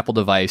owned an Apple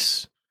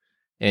device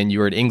and you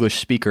were an English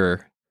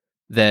speaker,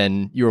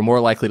 then you were more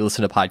likely to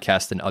listen to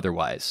podcasts than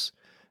otherwise.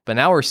 But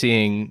now we're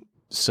seeing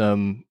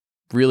some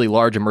really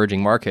large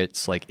emerging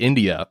markets like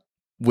India,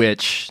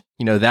 which,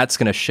 that's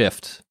going to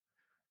shift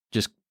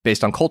just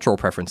based on cultural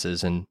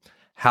preferences and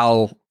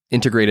how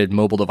integrated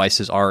mobile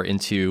devices are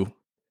into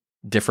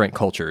different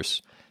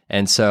cultures.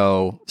 And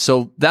so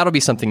that'll be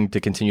something to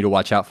continue to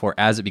watch out for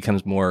as it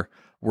becomes more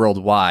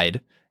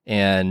worldwide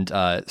and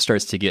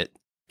starts to get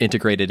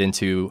integrated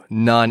into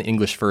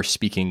non-English first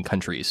speaking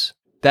countries.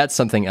 That's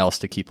something else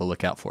to keep a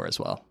lookout for as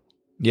well.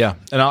 Yeah.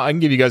 And I can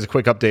give you guys a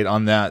quick update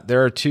on that.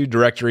 There are 2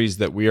 directories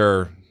that we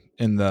are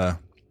in the,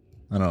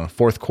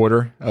 fourth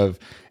quarter of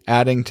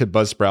adding to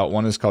Buzzsprout.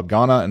 One is called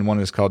Ghana and one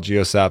is called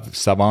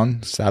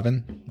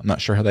GeoSavin. I'm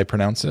not sure how they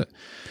pronounce it.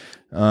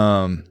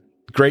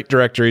 Great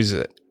directories,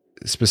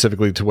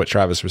 specifically to what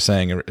Travis was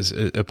saying, is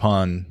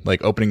upon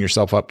like opening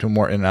yourself up to a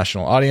more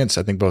international audience.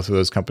 I think both of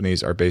those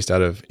companies are based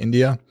out of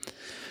India.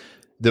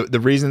 The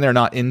reason they're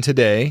not in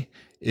today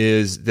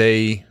is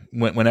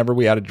whenever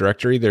we add a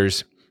directory,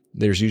 there's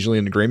usually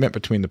an agreement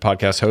between the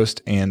podcast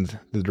host and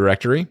the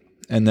directory.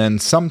 And then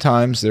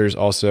sometimes there's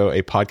also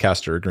a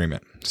podcaster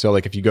agreement. So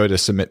like if you go to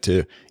submit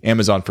to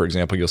Amazon, for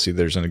example, you'll see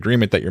there's an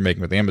agreement that you're making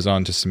with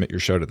Amazon to submit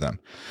your show to them.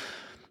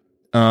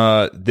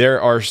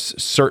 There are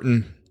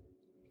certain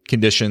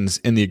conditions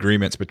in the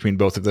agreements between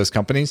both of those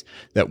companies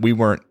that we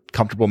weren't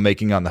comfortable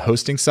making on the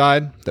hosting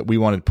side that we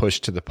wanted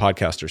pushed to the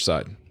podcaster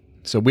side.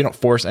 So we don't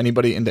force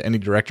anybody into any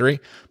directory,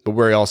 but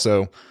we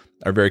also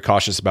are very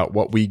cautious about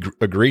what we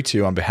agree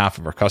to on behalf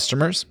of our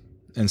customers.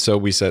 And so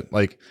we said,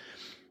 like,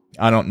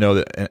 I don't know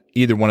that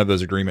either one of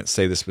those agreements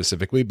say this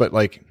specifically, but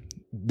like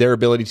their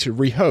ability to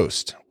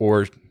rehost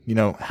or, you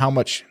know, how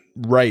much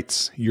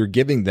rights you're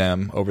giving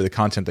them over the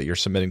content that you're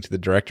submitting to the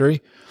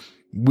directory.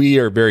 We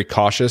are very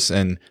cautious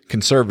and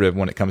conservative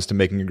when it comes to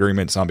making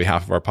agreements on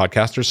behalf of our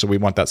podcasters. So we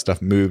want that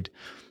stuff moved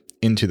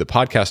into the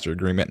podcaster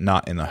agreement,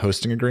 not in the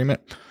hosting agreement.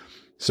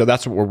 So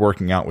that's what we're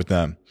working out with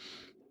them.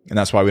 And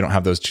that's why we don't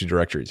have those two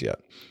directories yet.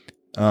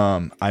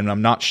 And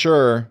I'm not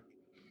sure,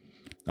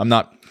 I'm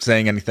not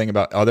saying anything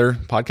about other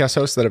podcast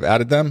hosts that have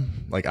added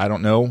them. Like, I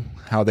don't know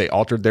how they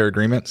altered their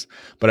agreements,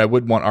 but I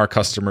would want our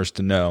customers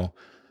to know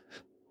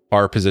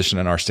our position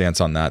and our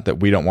stance on that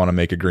we don't want to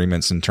make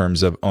agreements in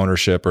terms of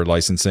ownership or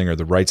licensing or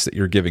the rights that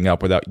you're giving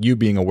up without you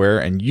being aware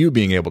and you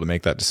being able to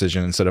make that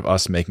decision instead of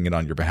us making it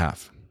on your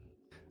behalf.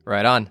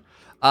 Right on.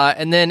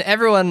 And then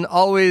everyone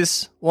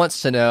always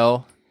wants to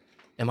know,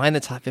 am I in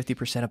the top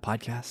 50% of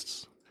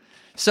podcasts?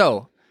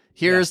 So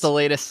here's the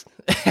latest.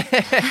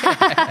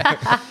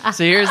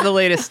 So here's the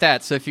latest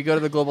stats. So if you go to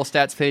the global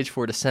stats page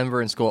for December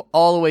and scroll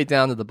all the way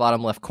down to the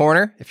bottom left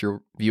corner, if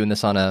you're viewing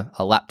this on a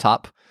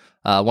laptop,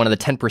 one of the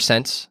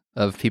 10%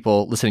 of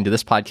people listening to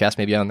this podcast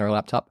maybe on their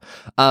laptop,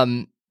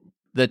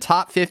 the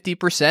top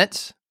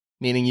 50%,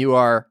 meaning you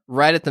are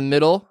right at the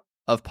middle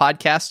of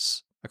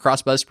podcasts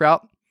across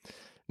Buzzsprout,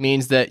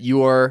 means that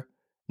your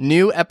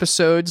new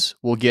episodes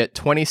will get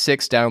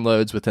 26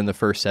 downloads within the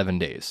first 7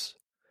 days.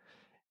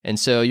 And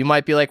so you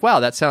might be like, wow,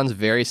 that sounds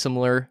very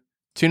similar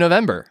to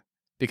November,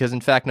 because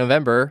in fact,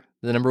 November,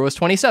 the number was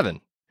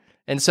 27.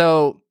 And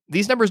so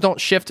these numbers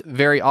don't shift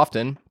very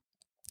often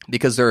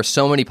because there are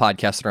so many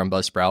podcasts that are on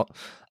Buzzsprout.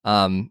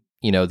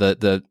 You know,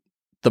 the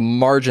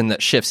margin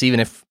that shifts, even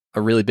if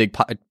a really big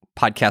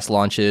podcast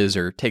launches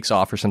or takes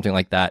off or something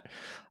like that,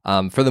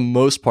 for the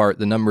most part,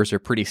 the numbers are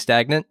pretty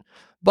stagnant.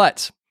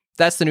 But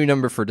that's the new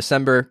number for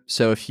December.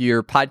 So if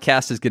your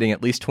podcast is getting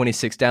at least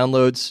 26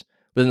 downloads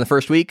within the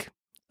first week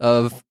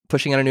of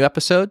pushing out a new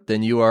episode,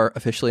 then you are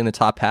officially in the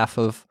top half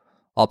of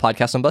all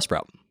podcasts on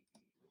Buzzsprout.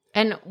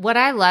 And what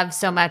I love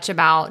so much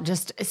about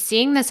just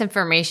seeing this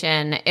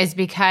information is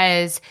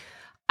because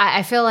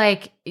I feel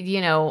like,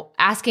 you know,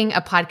 asking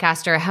a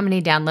podcaster how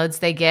many downloads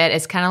they get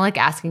is kind of like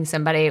asking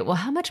somebody, well,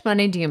 how much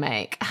money do you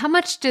make? How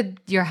much did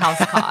your house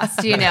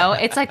cost? You know,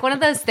 it's like one of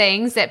those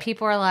things that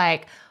people are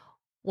like,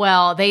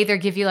 well, they either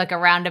give you like a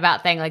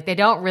roundabout thing, like they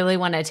don't really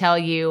want to tell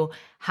you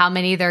how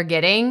many they're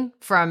getting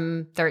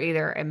from, they're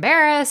either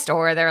embarrassed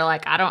or they're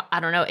like, I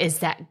don't know, is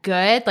that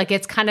good? Like,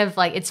 it's kind of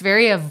like, it's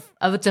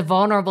it's a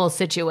vulnerable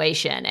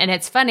situation. And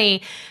it's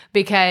funny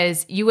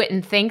because you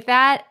wouldn't think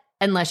that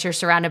unless you're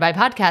surrounded by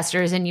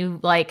podcasters and you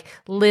like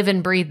live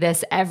and breathe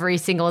this every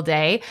single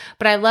day.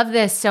 But I love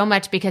this so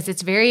much because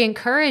it's very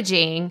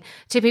encouraging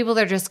to people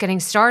that are just getting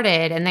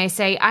started and they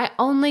say, I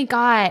only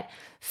got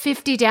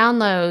 50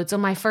 downloads on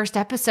my first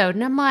episode.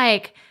 And I'm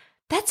like,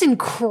 that's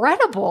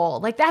incredible.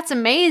 Like, that's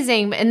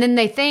amazing. And then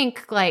they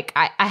think like,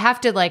 I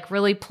have to like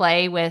really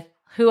play with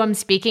who I'm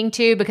speaking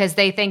to because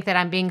they think that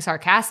I'm being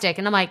sarcastic.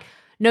 And I'm like,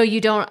 no,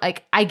 you don't.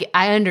 Like,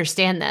 I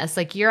understand this.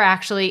 Like, you're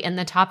actually in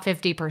the top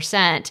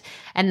 50%,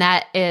 and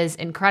that is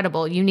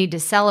incredible. You need to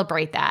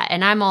celebrate that.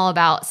 And I'm all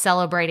about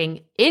celebrating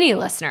any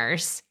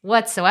listeners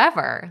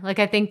whatsoever. Like,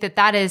 I think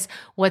that is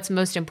what's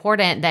most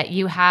important, that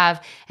you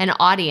have an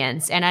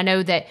audience. And I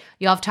know that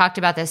y'all have talked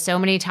about this so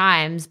many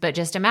times, but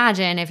just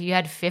imagine if you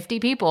had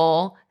 50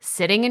 people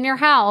sitting in your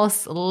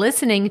house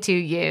listening to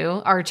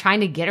you, or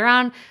trying to get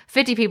around.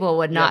 50 people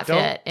would not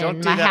fit in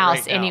my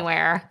house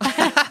anywhere.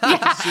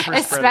 Yeah,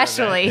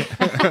 especially.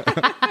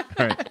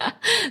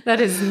 That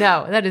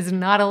is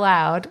not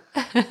allowed.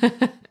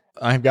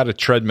 I've got a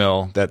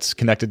treadmill that's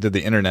connected to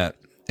the internet,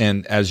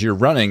 and as you're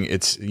running,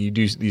 you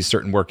do these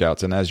certain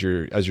workouts, and as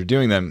you're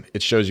doing them,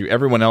 it shows you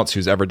everyone else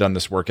who's ever done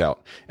this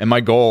workout. And my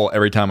goal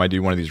every time I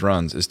do one of these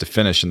runs is to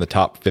finish in the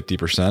top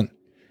 50%,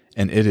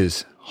 and it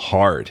is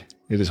hard.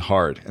 It is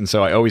hard. And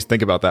so I always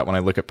think about that when I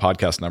look at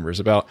podcast numbers,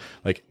 about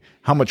like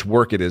how much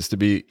work it is to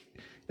be,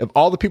 of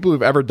all the people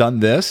who've ever done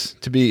this,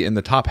 to be in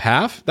the top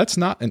half. That's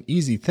not an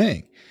easy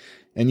thing.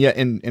 And yet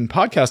in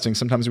podcasting,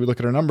 sometimes we look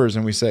at our numbers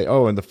and we say,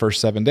 oh, in the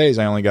first 7 days,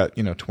 I only got,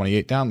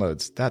 28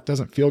 downloads. That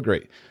doesn't feel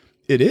great.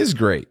 It is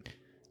great.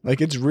 Like,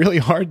 it's really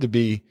hard to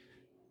be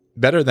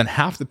better than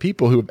half the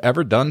people who have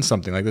ever done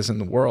something like this in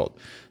the world.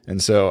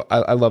 And so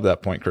I love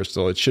that point,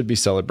 Krystal. It should be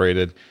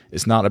celebrated.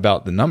 It's not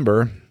about the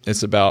number.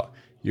 It's about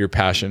your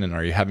passion, and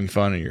are you having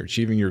fun, and you're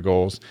achieving your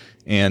goals.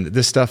 And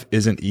this stuff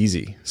isn't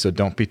easy. So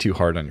don't be too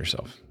hard on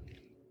yourself.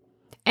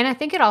 And I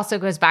think it also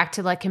goes back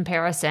to like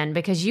comparison,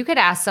 because you could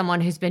ask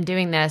someone who's been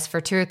doing this for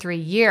 2 or 3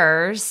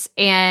 years,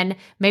 and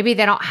maybe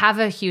they don't have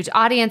a huge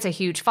audience, a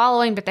huge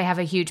following, but they have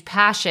a huge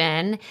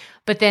passion.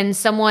 But then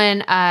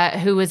someone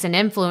who was an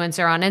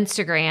influencer on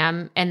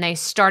Instagram, and they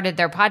started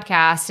their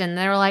podcast, and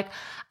they're like,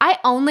 I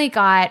only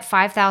got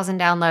 5,000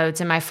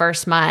 downloads in my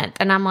first month.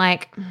 And I'm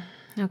like,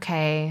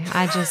 okay,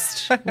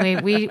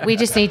 we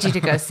just need you to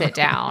go sit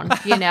down,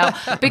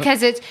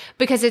 because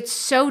it's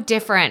so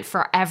different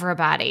for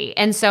everybody.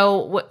 And so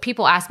what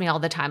people ask me all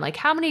the time, like,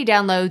 how many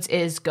downloads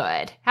is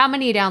good? How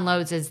many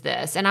downloads is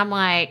this? And I'm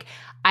like,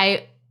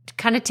 I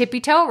kind of tippy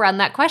toe around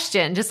that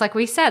question. Just like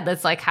we said,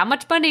 that's like, how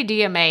much money do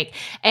you make?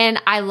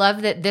 And I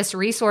love that this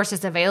resource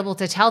is available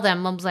to tell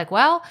them. I was like,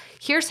 well,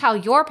 here's how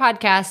your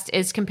podcast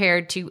is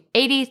compared to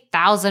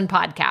 80,000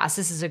 podcasts.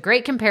 This is a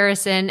great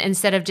comparison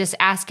instead of just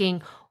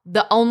asking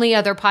the only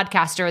other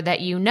podcaster that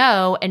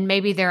and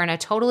maybe they're in a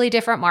totally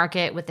different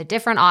market with a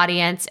different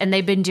audience and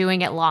they've been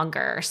doing it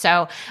longer.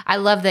 So I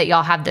love that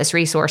y'all have this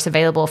resource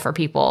available for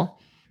people.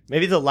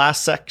 Maybe the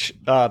last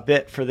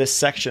bit for this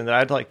section that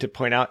I'd like to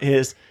point out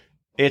is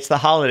it's the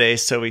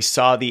holidays. So we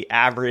saw the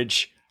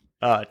average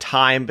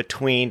time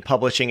between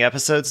publishing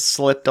episodes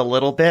slipped a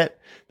little bit.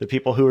 The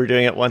people who were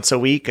doing it once a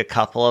week, a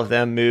couple of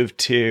them moved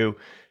to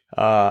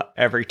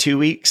every 2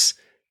 weeks.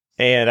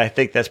 And I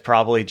think that's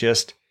probably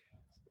just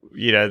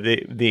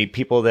the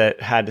people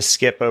that had to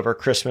skip over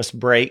Christmas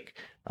break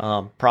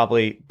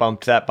probably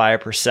bumped that by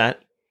 1%.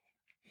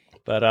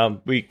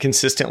 But we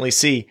consistently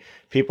see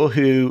people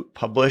who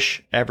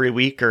publish every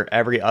week or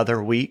every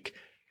other week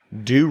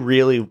do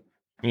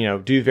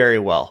very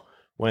well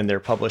when they're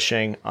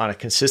publishing on a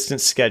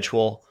consistent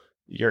schedule.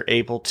 You're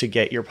able to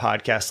get your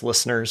podcast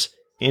listeners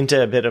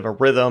into a bit of a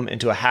rhythm,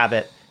 into a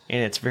habit,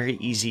 and it's very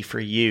easy for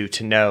you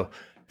to know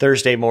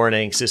Thursday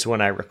mornings is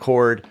when I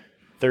record.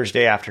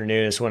 Thursday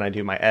afternoon is when I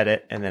do my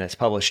edit, and then it's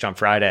published on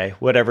Friday.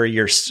 Whatever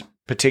your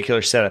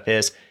particular setup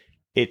is,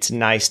 it's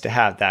nice to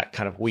have that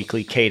kind of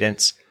weekly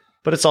cadence,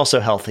 but it's also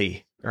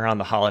healthy around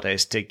the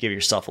holidays to give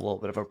yourself a little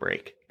bit of a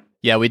break.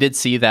 Yeah, we did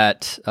see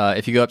that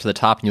if you go up to the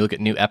top and you look at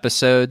new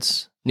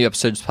episodes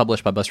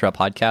published by Buzzsprout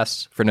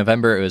Podcasts, for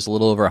November, it was a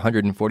little over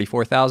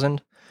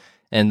 144,000.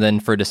 And then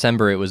for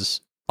December, it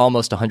was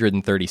almost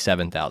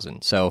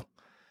 137,000. So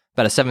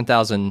about a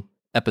 7,000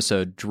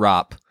 episode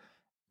drop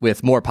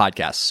with more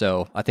podcasts.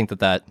 So I think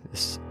that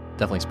is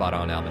definitely spot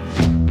on, Alvin.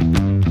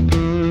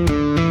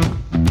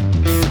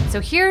 So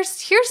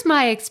here's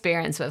my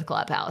experience with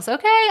Clubhouse.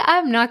 Okay,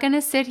 I'm not going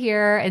to sit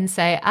here and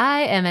say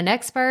I am an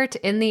expert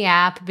in the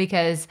app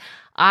because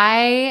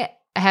I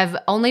have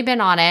only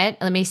been on it.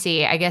 Let me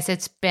see. I guess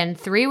it's been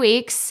 3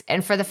 weeks,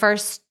 and for the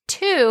first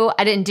 2,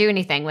 I didn't do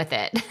anything with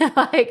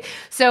it.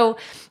 So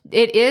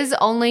it is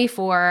only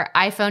for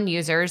iPhone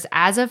users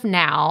as of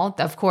now.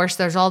 Of course,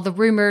 there's all the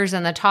rumors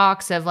and the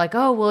talks of like,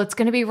 oh, well, it's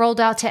going to be rolled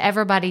out to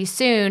everybody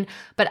soon.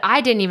 But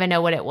I didn't even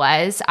know what it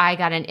was. I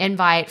got an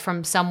invite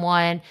from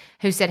someone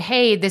who said,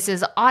 hey, this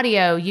is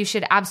audio. You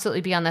should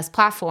absolutely be on this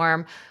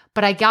platform.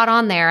 But I got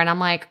on there and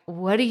I'm like,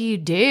 what do you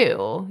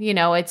do?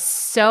 It's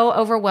so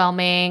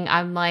overwhelming.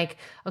 I'm like,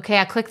 okay,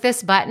 I click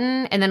this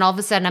button and then all of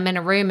a sudden I'm in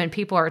a room and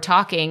people are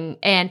talking.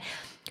 And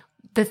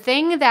the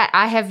thing that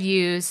I have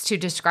used to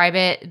describe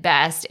it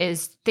best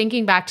is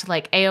thinking back to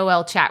like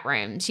AOL chat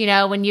rooms,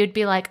 when you'd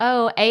be like,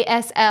 oh,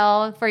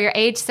 ASL for your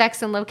age,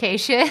 sex, and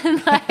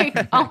location.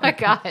 Like, oh my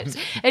gosh.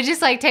 It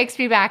just like takes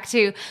me back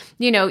to,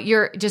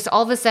 you're just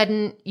all of a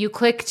sudden you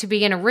click to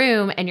be in a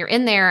room and you're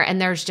in there and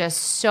there's just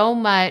so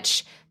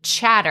much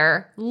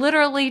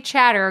literally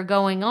chatter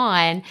going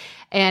on.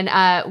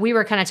 And we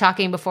were kind of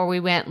talking before we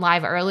went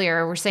live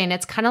earlier. We're saying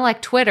it's kind of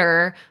like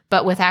Twitter,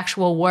 but with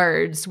actual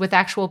words, with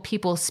actual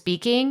people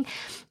speaking.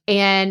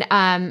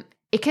 And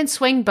it can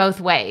swing both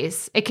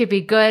ways. It could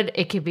be good.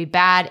 It could be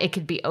bad. It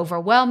could be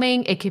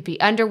overwhelming. It could be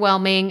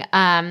underwhelming.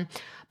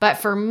 But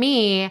for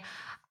me,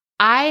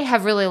 I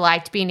have really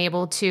liked being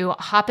able to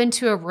hop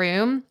into a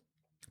room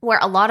where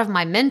a lot of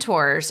my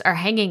mentors are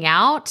hanging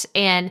out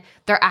and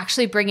they're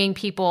actually bringing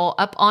people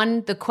up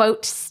on the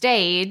quote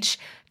stage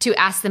to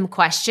ask them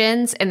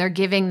questions, and they're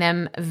giving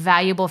them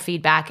valuable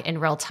feedback in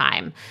real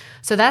time.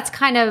 So that's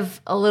kind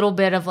of a little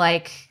bit of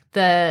like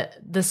the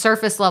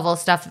surface level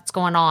stuff that's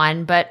going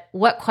on. But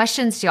what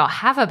questions do y'all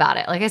have about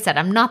it? Like I said,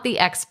 I'm not the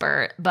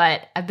expert,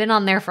 but I've been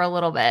on there for a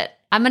little bit.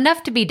 I'm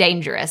enough to be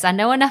dangerous. I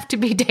know enough to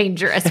be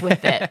dangerous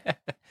with it.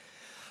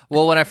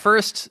 Well, when I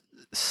first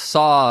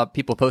saw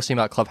people posting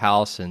about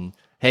Clubhouse and,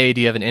 hey, do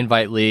you have an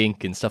invite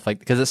link and stuff like,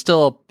 because it's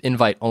still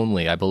invite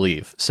only, I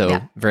believe. So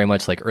yeah. Very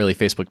much like early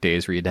Facebook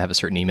days where you had to have a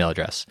certain email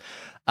address.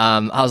 I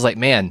was like,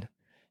 man,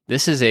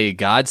 this is a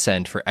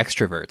godsend for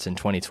extroverts in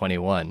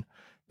 2021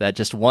 that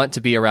just want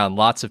to be around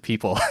lots of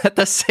people at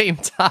the same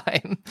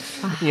time.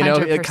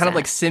 100%. It kind of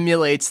like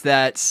simulates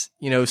that,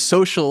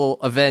 social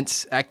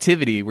event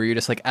activity where you're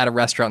just like at a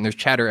restaurant and there's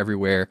chatter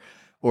everywhere,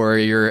 or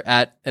you're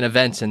at an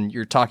event and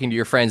you're talking to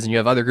your friends and you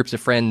have other groups of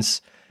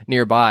friends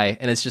nearby.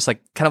 And it's just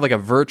like kind of like a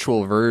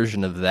virtual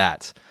version of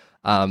that.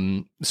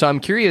 So I'm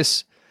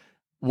curious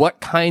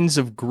what kinds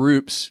of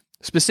groups,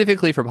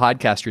 specifically for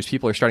podcasters,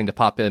 people are starting to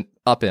pop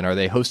up in. Are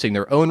they hosting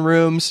their own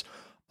rooms?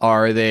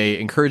 Are they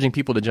encouraging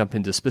people to jump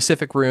into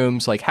specific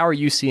rooms? Like, how are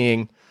you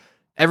seeing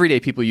everyday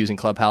people using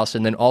Clubhouse?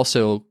 And then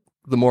also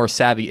the more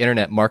savvy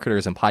internet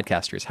marketers and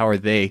podcasters, how are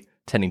they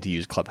tending to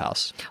use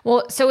Clubhouse?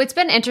 Well, so it's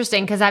been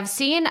interesting because I've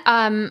seen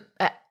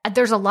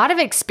there's a lot of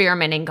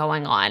experimenting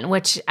going on,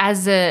 which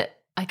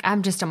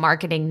I'm just a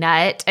marketing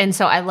nut. And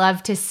so I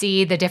love to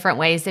see the different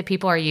ways that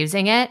people are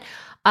using it.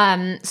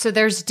 So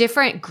there's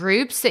different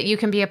groups that you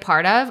can be a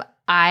part of.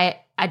 I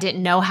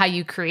didn't know how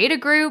you create a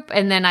group,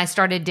 and then I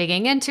started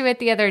digging into it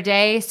the other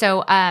day.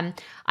 So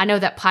I know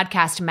that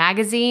Podcast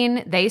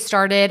Magazine, they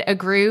started a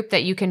group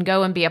that you can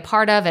go and be a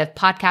part of. If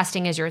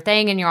podcasting is your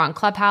thing and you're on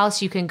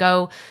Clubhouse, you can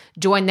go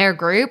join their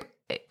group.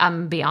 I'm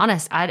gonna be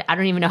honest, I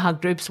don't even know how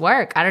groups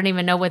work. I don't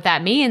even know what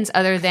that means,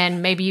 other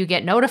than maybe you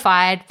get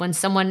notified when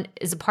someone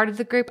is a part of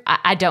the group.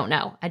 I don't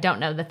know. I don't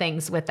know the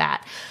things with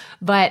that.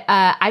 But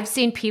I've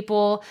seen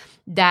people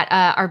that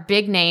are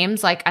big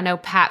names. Like I know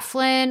Pat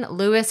Flynn,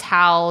 Lewis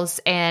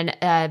Howes, and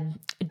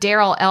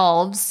Daryl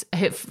Elves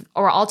who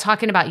are all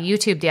talking about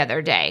YouTube the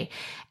other day.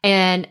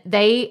 And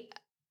the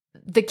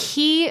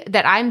key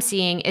that I'm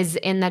seeing is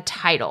in the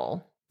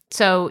title.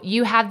 So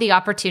you have the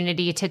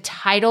opportunity to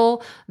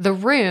title the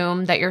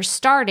room that you're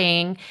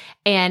starting,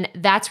 and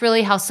that's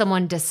really how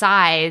someone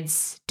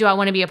decides, do I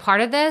want to be a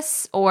part of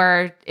this,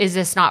 or is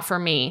this not for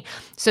me?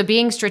 So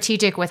being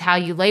strategic with how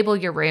you label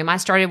your room. I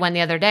started one the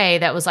other day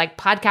that was like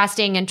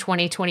podcasting in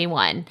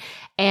 2021.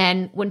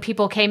 And when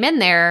people came in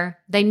there,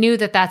 they knew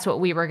that that's what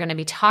we were going to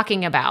be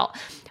talking about.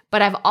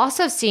 But I've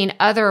also seen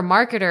other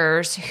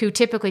marketers who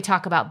typically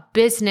talk about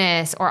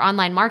business or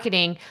online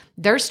marketing.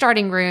 They're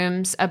starting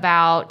rooms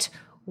about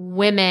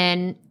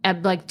women,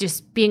 like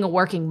just being a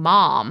working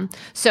mom.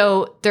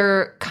 So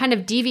they're kind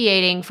of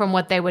deviating from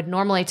what they would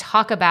normally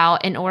talk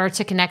about in order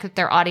to connect with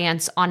their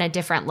audience on a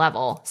different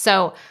level.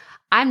 So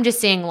I'm just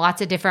seeing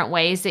lots of different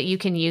ways that you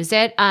can use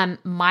it.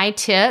 My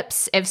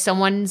tips, if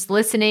someone's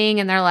listening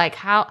and they're like,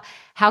 how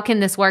can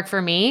this work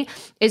for me?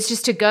 Is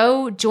just to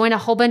go join a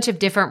whole bunch of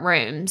different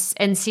rooms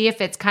and see if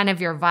it's kind of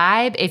your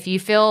vibe. If you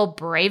feel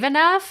brave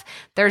enough,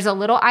 there's a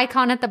little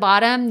icon at the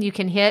bottom you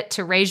can hit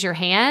to raise your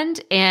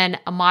hand, and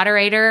a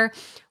moderator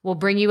will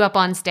bring you up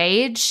on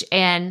stage.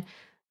 And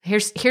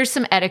here's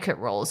some etiquette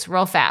rules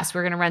real fast.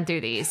 We're going to run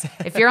through these.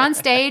 If you're on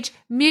stage,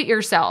 mute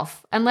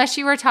yourself. Unless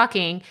you are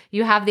talking,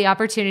 you have the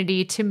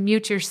opportunity to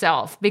mute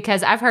yourself,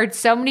 because I've heard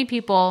so many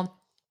people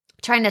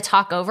trying to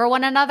talk over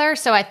one another.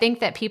 So I think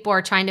that people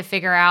are trying to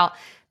figure out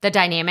the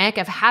dynamic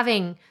of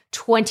having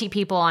 20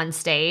 people on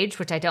stage,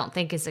 which I don't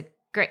think is a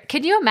great.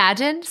 Could you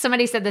imagine?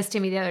 Somebody said this to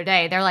me the other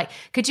day. They're like,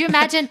 could you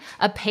imagine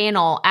a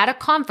panel at a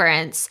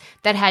conference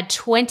that had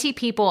 20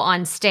 people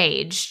on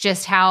stage,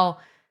 just how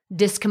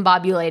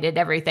discombobulated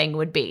everything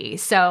would be?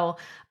 So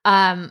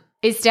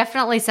it's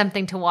definitely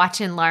something to watch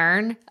and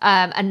learn.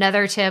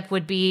 Another tip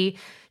would be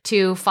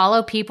to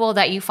follow people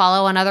that you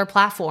follow on other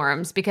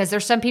platforms, because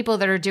there's some people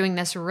that are doing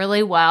this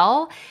really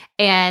well,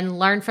 and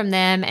learn from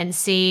them and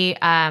see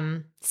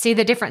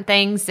the different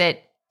things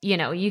that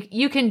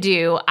you can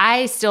do.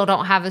 I still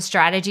don't have a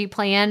strategy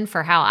plan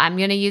for how I'm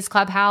going to use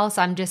Clubhouse.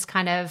 I'm just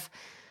kind of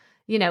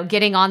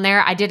getting on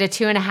there. I did a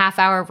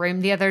 2.5-hour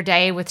room the other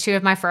day with 2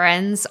 of my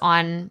friends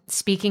on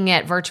speaking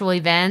at virtual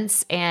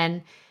events,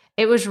 and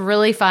it was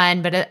really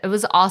fun, but it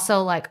was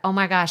also like, oh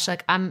my gosh,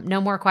 like I'm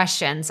no more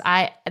questions.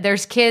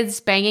 There's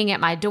kids banging at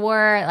my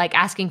door, like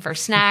asking for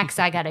snacks.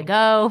 I gotta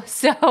go.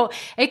 So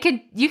you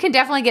can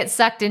definitely get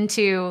sucked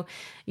into,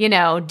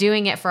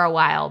 doing it for a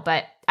while,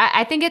 but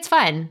I think it's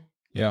fun.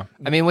 Yeah.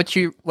 I mean, what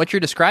you're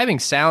describing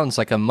sounds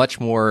like a much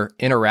more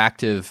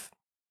interactive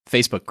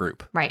Facebook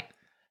group. Right.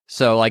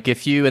 So like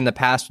if you in the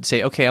past would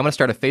say, okay, I'm going to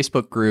start a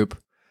Facebook group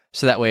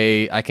so that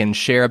way I can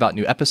share about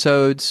new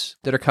episodes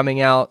that are coming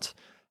out.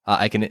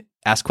 I can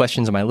ask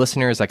questions of my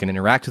listeners. I can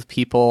interact with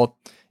people.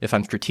 If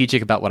I'm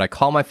strategic about what I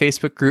call my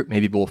Facebook group,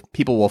 maybe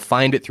people will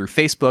find it through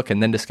Facebook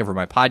and then discover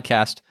my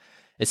podcast.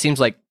 It seems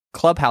like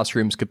Clubhouse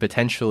rooms could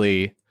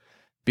potentially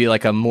be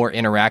like a more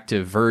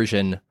interactive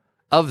version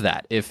of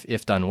that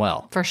if done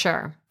well. For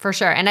sure.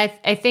 And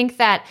I think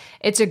that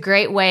it's a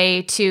great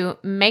way to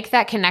make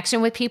that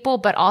connection with people,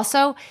 but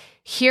also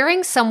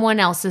hearing someone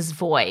else's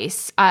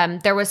voice.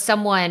 There was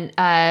someone,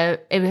 her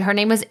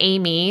name was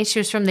Amy. She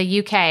was from the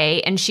UK,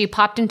 and she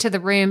popped into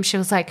the room. She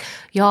was like,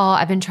 y'all,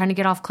 I've been trying to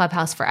get off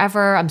Clubhouse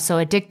forever. I'm so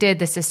addicted.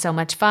 This is so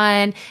much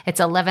fun. It's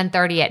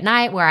 11:30 at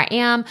night where I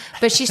am.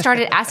 But she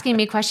started asking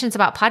me questions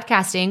about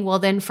podcasting. Well,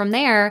 then from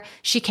there,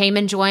 she came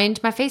and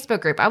joined my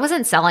Facebook group. I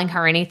wasn't selling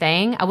her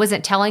anything. I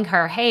wasn't telling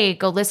her, hey,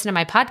 go listen to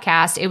my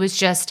podcast. It was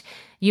just,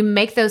 you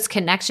make those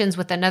connections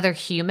with another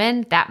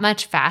human that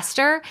much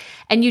faster,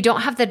 and you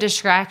don't have the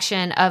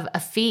distraction of a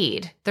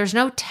feed. There's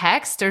no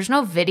text, there's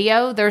no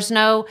video, there's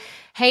no,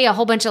 hey, a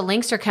whole bunch of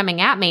links are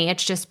coming at me.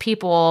 It's just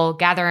people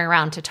gathering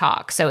around to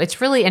talk. So it's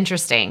really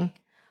interesting.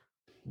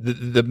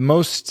 The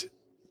most,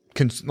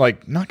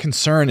 not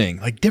concerning,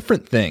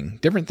 different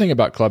thing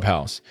about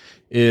Clubhouse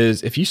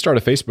is if you start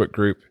a Facebook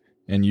group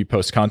and you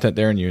post content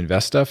there and you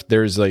invest stuff,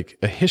 there's like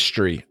a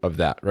history of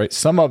that, right?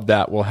 Some of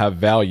that will have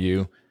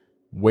value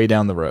way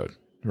down the road,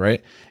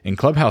 right? And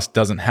Clubhouse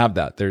doesn't have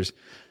that.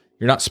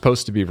 You're not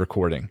supposed to be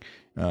recording.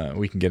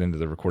 We can get into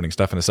the recording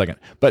stuff in a second.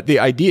 But the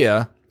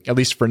idea at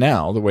least for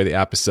now, the way the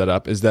app is set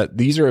up, is that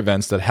these are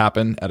events that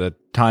happen at a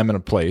time and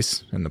a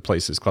place, and the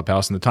place is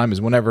Clubhouse, and the time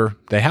is whenever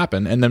they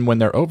happen. And then when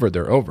they're over,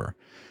 they're over.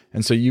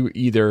 And so you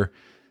either,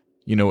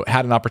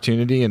 had an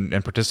opportunity and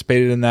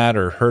participated in that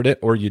or heard it,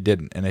 or you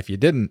didn't. And if you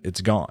didn't,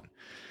 it's gone.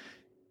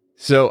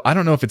 So I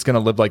don't know if it's going to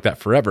live like that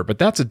forever, but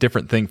that's a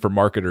different thing for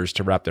marketers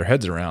to wrap their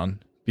heads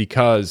around,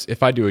 because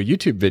if I do a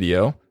YouTube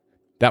video,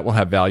 that will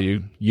have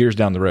value years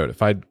down the road.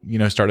 If I,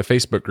 start a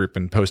Facebook group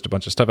and post a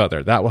bunch of stuff out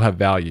there, that will have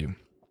value,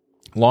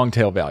 long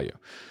tail value.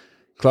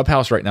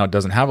 Clubhouse right now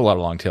doesn't have a lot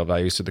of long tail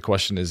value. So the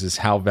question is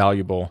how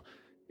valuable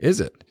is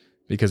it?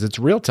 Because it's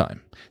real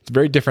time. It's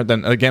very different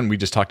than, again, we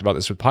just talked about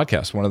this with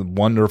podcasts. One of the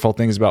wonderful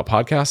things about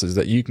podcasts is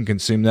that you can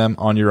consume them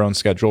on your own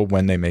schedule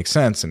when they make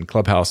sense. And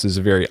Clubhouse is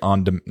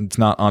it's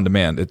not on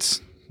demand. It's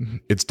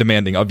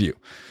demanding of you.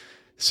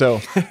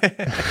 So,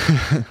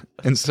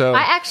 and so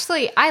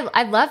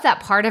I love that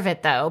part of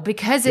it though,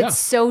 because it's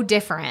so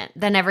different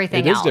than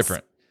everything else. It is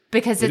different.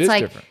 Because it's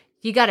like,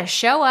 you got to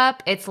show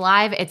up. It's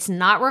live. It's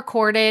not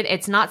recorded.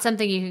 It's not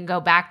something you can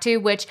go back to,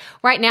 which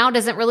right now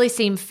doesn't really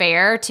seem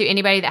fair to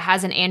anybody that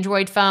has an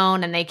Android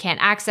phone and they can't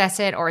access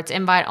it, or it's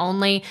invite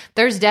only.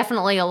 There's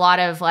definitely a lot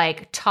of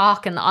like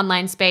talk in the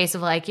online space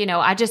of like,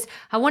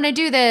 I want to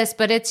do this,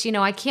 but it's,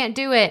 I can't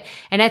do it.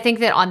 And I think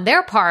that on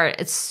their part,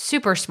 it's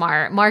super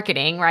smart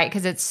marketing, right?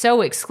 Because it's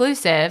so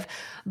exclusive.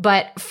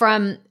 But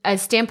from a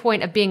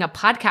standpoint of being a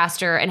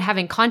podcaster and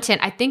having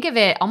content, I think of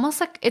it almost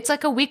like it's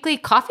like a weekly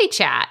coffee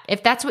chat.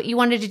 If that's what you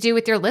wanted to do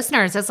with your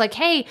listeners, it's like,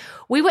 hey,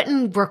 we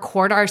wouldn't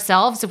record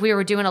ourselves if we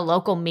were doing a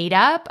local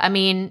meetup. I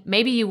mean,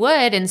 maybe you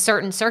would in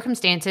certain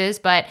circumstances,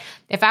 but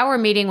if I were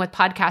meeting with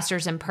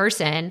podcasters in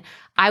person,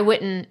 I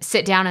wouldn't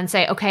sit down and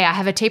say, okay, I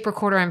have a tape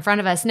recorder in front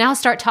of us. Now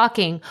start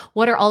talking.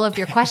 What are all of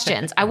your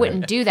questions? I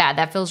wouldn't do that.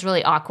 That feels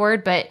really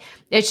awkward, but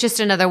it's just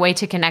another way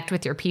to connect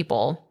with your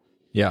people.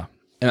 Yeah.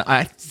 And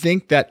I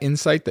think that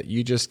insight that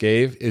you just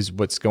gave is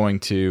what's going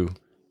to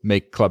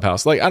make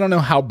Clubhouse, like, I don't know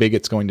how big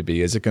it's going to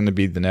be. Is it going to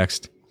be the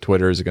next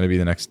Twitter? Is it going to be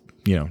the next,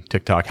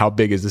 TikTok? How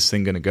big is this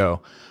thing going to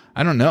go?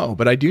 I don't know.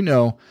 But I do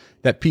know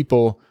that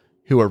people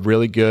who are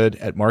really good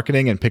at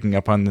marketing and picking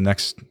up on the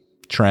next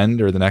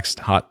trend or the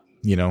next hot,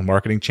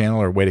 marketing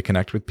channel or way to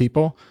connect with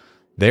people,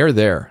 they're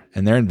there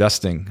and they're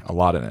investing a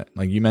lot in it.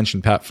 Like you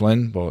mentioned, Pat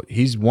Flynn. Well,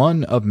 he's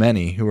one of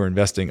many who are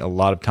investing a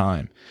lot of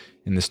time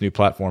in this new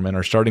platform and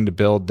are starting to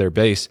build their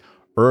base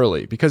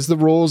early, because the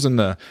rules and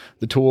the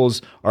tools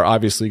are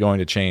obviously going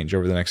to change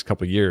over the next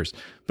couple of years.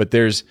 But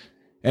there's,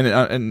 and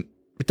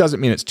it doesn't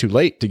mean it's too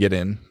late to get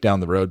in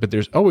down the road, but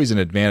there's always an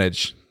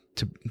advantage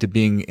to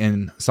being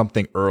in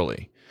something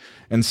early.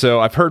 And so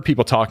I've heard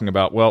people talking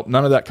about, well,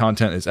 none of that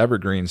content is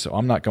evergreen, so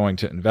I'm not going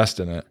to invest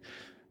in it.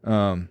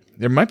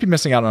 They might be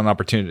missing out on an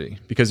opportunity,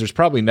 because there's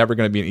probably never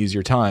going to be an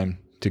easier time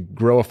to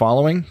grow a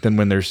following than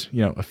when there's,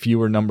 a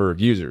fewer number of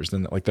users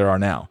than like there are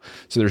now.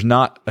 So there's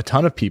not a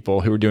ton of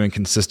people who are doing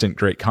consistent,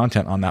 great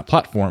content on that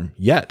platform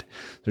yet.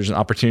 There's an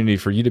opportunity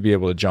for you to be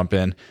able to jump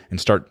in and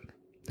start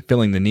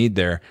filling the need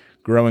there,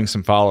 growing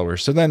some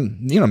followers. So then,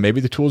 maybe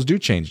the tools do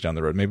change down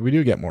the road. Maybe we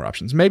do get more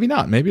options. Maybe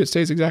not. Maybe it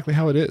stays exactly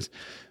how it is.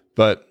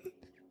 But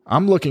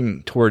I'm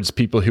looking towards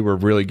people who are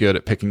really good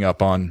at picking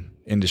up on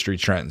industry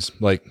trends,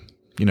 like,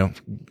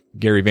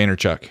 Gary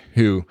Vaynerchuk,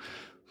 who,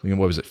 what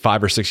was it,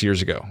 5 or 6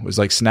 years ago, it was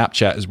like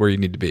Snapchat is where you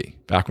need to be.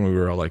 Back when we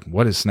were all like,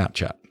 what is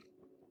Snapchat?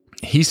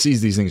 He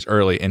sees these things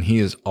early and he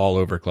is all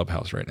over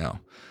Clubhouse right now.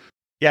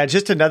 Yeah,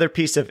 just another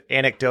piece of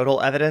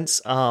anecdotal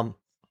evidence. I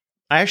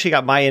actually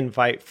got my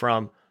invite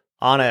from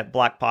Anna at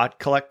Black Pod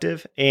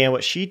Collective. And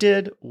what she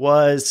did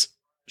was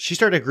she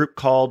started a group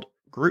called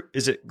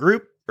Is it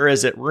Group or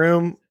is it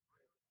Room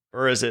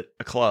or is it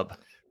a club?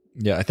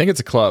 Yeah, I think it's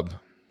a club.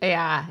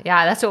 Yeah,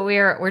 that's what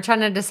we're trying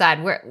to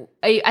decide.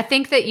 I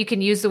think that you can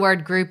use the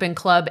word group and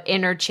club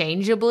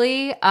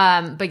interchangeably.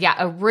 But yeah,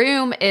 a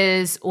room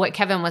is what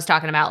Kevin was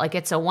talking about. Like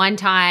it's a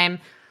one-time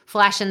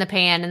flash in the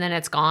pan and then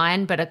it's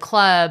gone. But a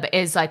club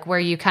is like where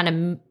you kind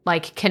of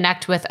like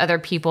connect with other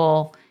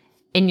people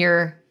in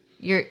they're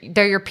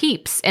your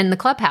peeps in the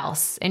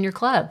clubhouse, in your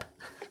club.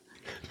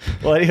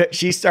 Well, anyway,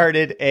 she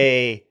started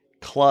a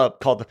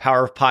club called The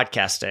Power of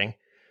Podcasting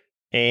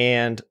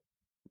and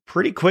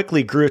pretty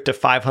quickly grew it to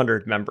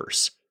 500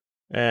 members,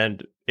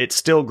 and it's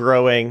still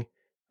growing.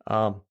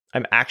 I'm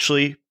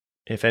actually,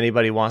 if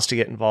anybody wants to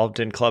get involved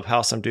in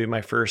Clubhouse, I'm doing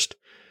my first,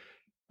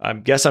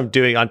 on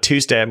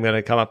Tuesday, I'm going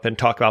to come up and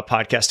talk about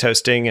podcast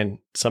hosting and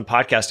some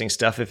podcasting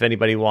stuff if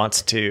anybody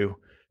wants to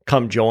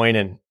come join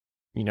and,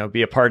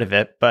 be a part of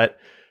it. But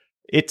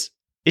it's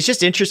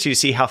just interesting to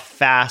see how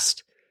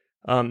fast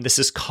this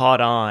has caught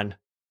on,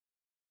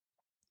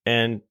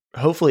 and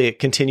hopefully it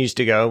continues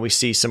to go. We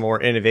see some more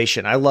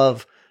innovation. I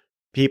love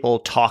people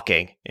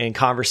talking and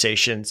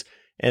conversations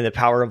and the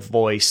power of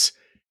voice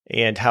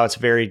and how it's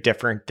very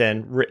different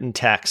than written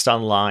text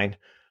online.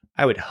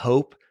 I would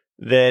hope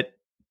that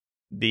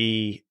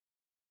the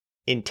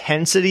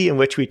intensity in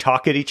which we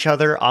talk at each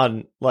other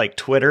on like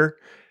Twitter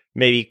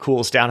maybe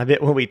cools down a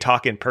bit when we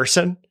talk in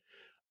person.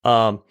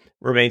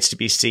 Remains to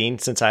be seen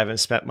since I haven't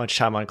spent much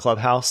time on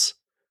Clubhouse.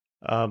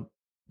 But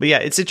But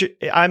yeah,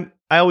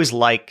 I always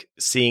like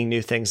seeing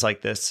new things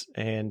like this,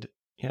 and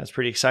yeah, it's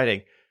pretty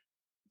exciting.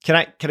 Can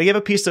I give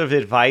a piece of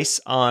advice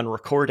on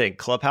recording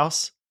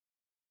Clubhouse?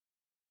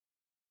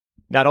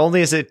 Not only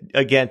is it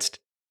against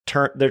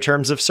their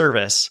terms of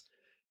service,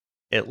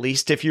 at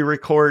least if you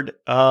record,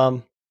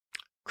 Krystal,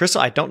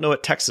 I don't know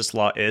what Texas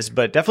law is,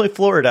 but definitely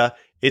Florida,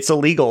 it's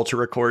illegal to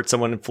record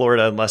someone in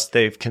Florida unless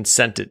they've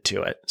consented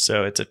to it.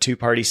 So it's a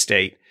two-party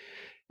state,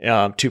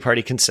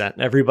 two-party consent.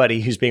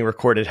 Everybody who's being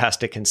recorded has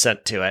to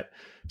consent to it.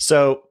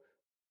 So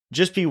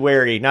just be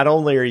wary. Not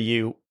only are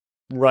you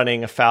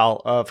running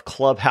afoul of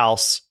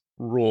Clubhouse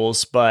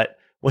rules, but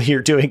what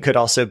you're doing could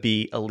also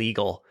be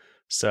illegal.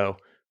 So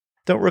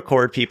don't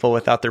record people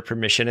without their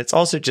permission. It's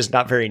also just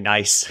not very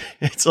nice.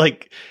 It's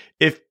like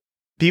if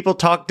people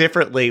talk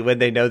differently when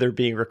they know they're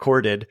being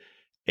recorded.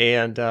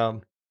 And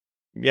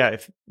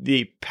if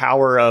the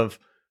power of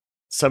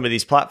some of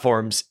these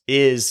platforms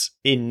is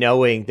in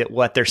knowing that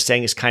what they're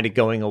saying is kind of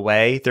going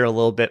away, they're a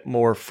little bit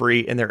more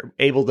free and they're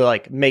able to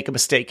like make a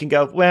mistake and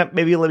go, well,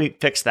 maybe let me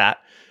fix that.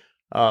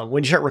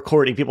 When you start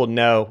recording, people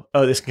know,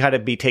 oh, this can kind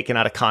of be taken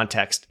out of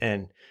context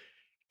and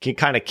can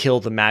kind of kill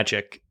the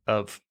magic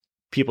of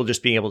people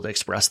just being able to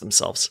express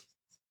themselves.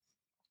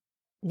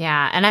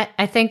 Yeah. And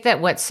I think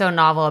that what's so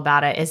novel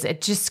about it is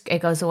it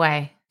goes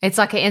away. It's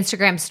like an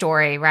Instagram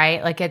story,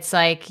 right? Like it's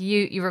like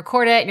you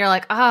record it and you're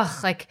like, oh,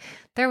 like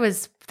there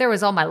was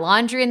all my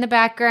laundry in the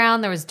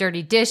background. There was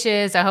dirty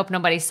dishes. I hope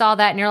nobody saw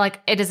that. And you're like,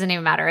 it doesn't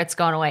even matter. It's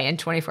going away in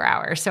 24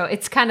 hours. So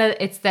it's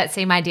that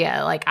same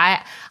idea. Like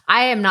I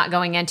am not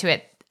going into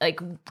it like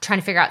trying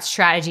to figure out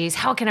strategies.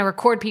 How can I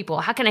record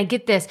people? How can I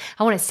get this?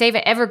 I want to save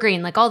it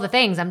evergreen, like all the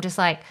things. I'm just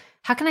like,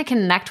 how can I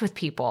connect with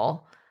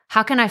people?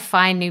 How can I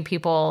find new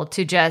people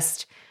to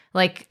just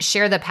like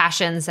share the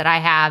passions that I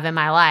have in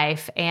my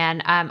life?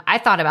 And I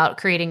thought about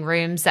creating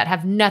rooms that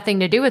have nothing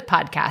to do with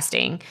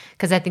podcasting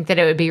because I think that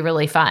it would be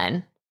really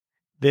fun.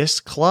 This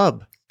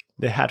club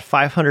that had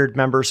 500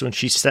 members when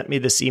she sent me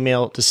this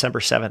email December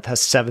 7th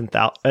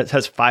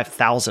has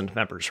 5,000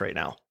 members right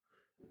now.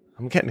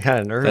 I'm getting kind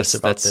of nervous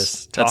about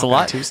this. That's a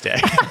lot. Tuesday.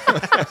 It's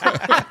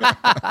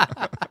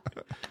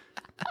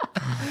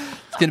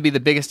going to be the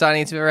biggest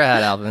audience we've ever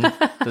had, Alvin.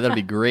 So that'll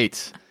be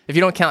great. If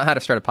you don't count how to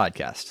start a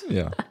podcast.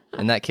 Yeah.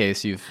 In that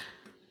case, you've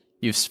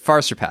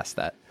far surpassed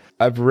that.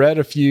 I've read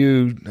a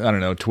few,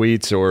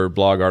 tweets or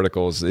blog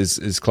articles.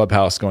 Is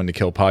Clubhouse going to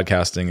kill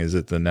podcasting? Is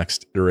it the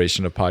next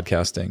iteration of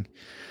podcasting?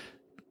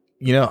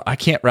 I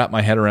can't wrap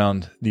my head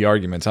around the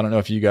arguments. I don't know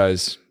if you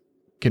guys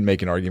can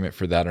make an argument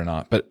for that or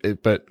not.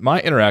 But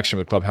my interaction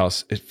with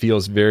Clubhouse, it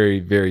feels very,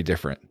 very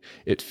different.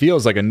 It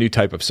feels like a new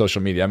type of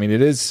social media. I mean,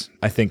 it is,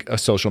 I think, a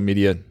social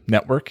media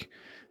network.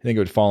 I think it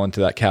would fall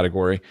into that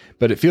category,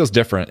 but it feels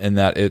different in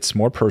that it's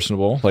more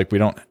personable. Like we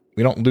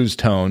don't lose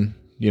tone,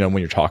 when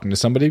you're talking to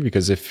somebody,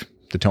 because if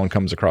the tone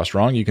comes across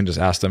wrong, you can just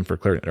ask them for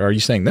clarity. Are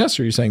you saying this?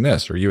 Or are you saying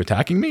this? Are you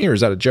attacking me? Or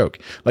is that a joke?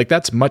 Like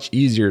that's much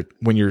easier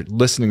when you're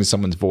listening to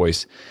someone's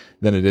voice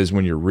than it is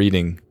when you're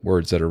reading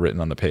words that are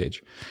written on the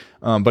page.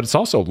 But it's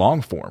also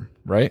long form,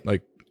 right?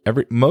 Like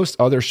most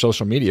other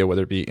social media,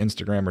 whether it be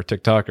Instagram or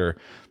TikTok or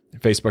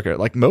Facebook, or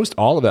like most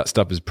all of that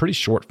stuff is pretty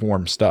short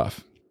form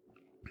stuff.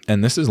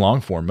 And this is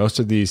long form. Most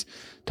of these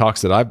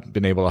talks that I've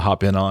been able to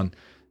hop in on,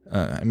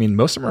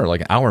 most of them are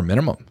like an hour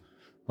minimum.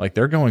 Like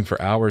they're going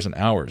for hours and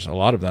hours. A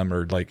lot of them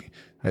are like,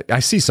 I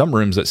see some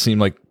rooms that seem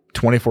like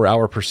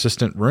 24-hour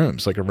persistent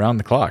rooms, like around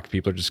the clock.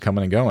 People are just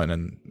coming and going.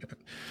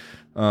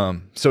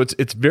 And so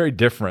it's very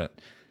different.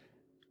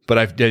 But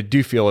I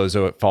do feel as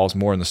though it falls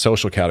more in the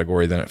social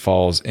category than it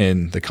falls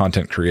in the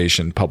content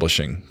creation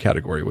publishing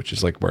category, which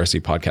is like where I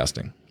see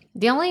podcasting.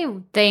 The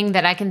only thing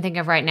that I can think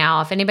of right now,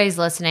 if anybody's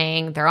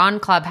listening, they're on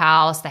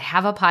Clubhouse, they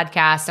have a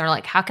podcast, they're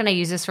like, how can I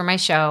use this for my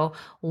show?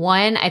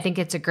 One, I think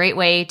it's a great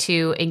way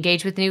to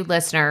engage with new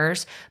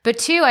listeners. But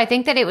two, I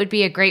think that it would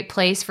be a great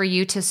place for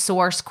you to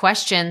source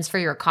questions for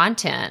your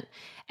content.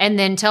 And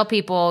then tell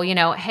people,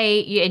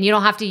 hey, and you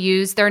don't have to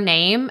use their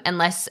name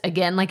unless,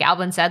 again, like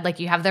Albin said,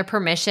 like you have their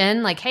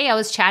permission. Like, hey, I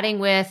was chatting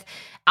with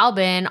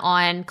Albin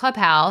on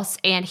Clubhouse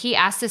and he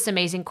asked this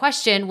amazing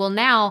question. Well,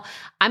 now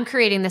I'm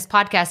creating this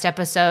podcast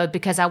episode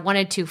because I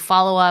wanted to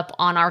follow up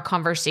on our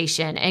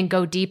conversation and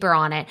go deeper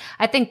on it.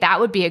 I think that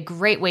would be a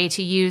great way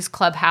to use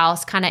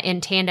Clubhouse kind of in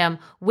tandem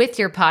with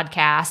your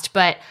podcast.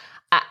 But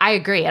I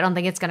agree. I don't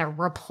think it's going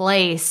to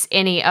replace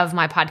any of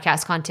my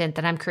podcast content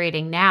that I'm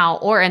creating now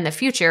or in the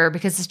future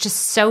because it's just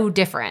so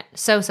different.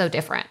 So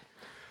different.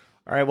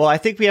 All right. Well, I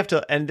think we have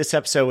to end this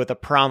episode with a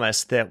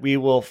promise that we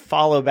will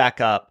follow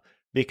back up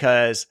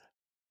because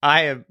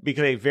I am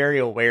becoming very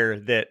aware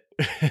that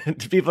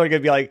people are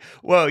going to be like,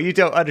 whoa, you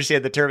don't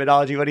understand the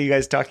terminology. What are you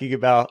guys talking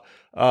about?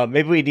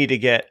 Maybe we need to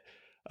get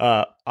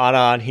Anna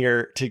on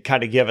here to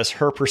kind of give us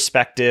her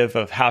perspective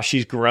of how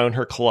she's grown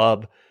her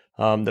club.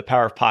 The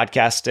power of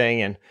podcasting.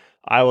 And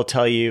I will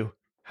tell you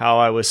how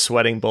I was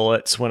sweating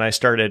bullets when I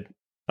started,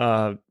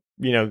 when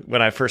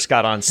I first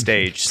got on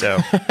stage. So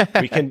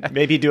we can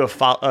maybe do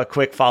a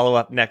quick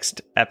follow-up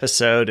next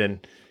episode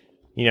and,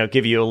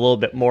 give you a little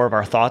bit more of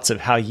our thoughts of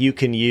how you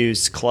can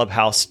use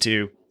Clubhouse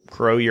to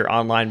grow your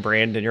online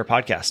brand and your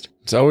podcast.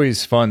 It's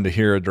always fun to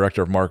hear a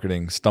director of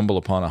marketing stumble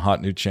upon a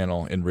hot new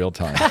channel in real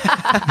time.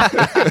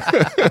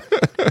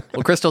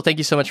 Well, Krystal, thank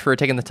you so much for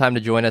taking the time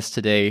to join us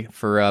today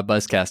for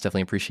Buzzcast.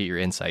 Definitely appreciate your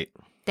insight.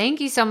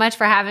 Thank you so much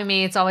for having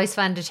me. It's always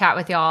fun to chat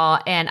with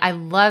y'all. And I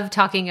love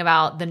talking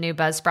about the new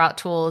Buzzsprout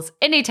tools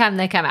anytime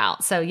they come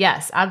out. So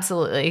yes,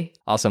 absolutely.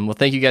 Awesome. Well,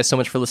 thank you guys so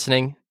much for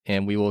listening,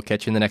 and we will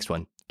catch you in the next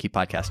one. Keep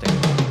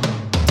podcasting.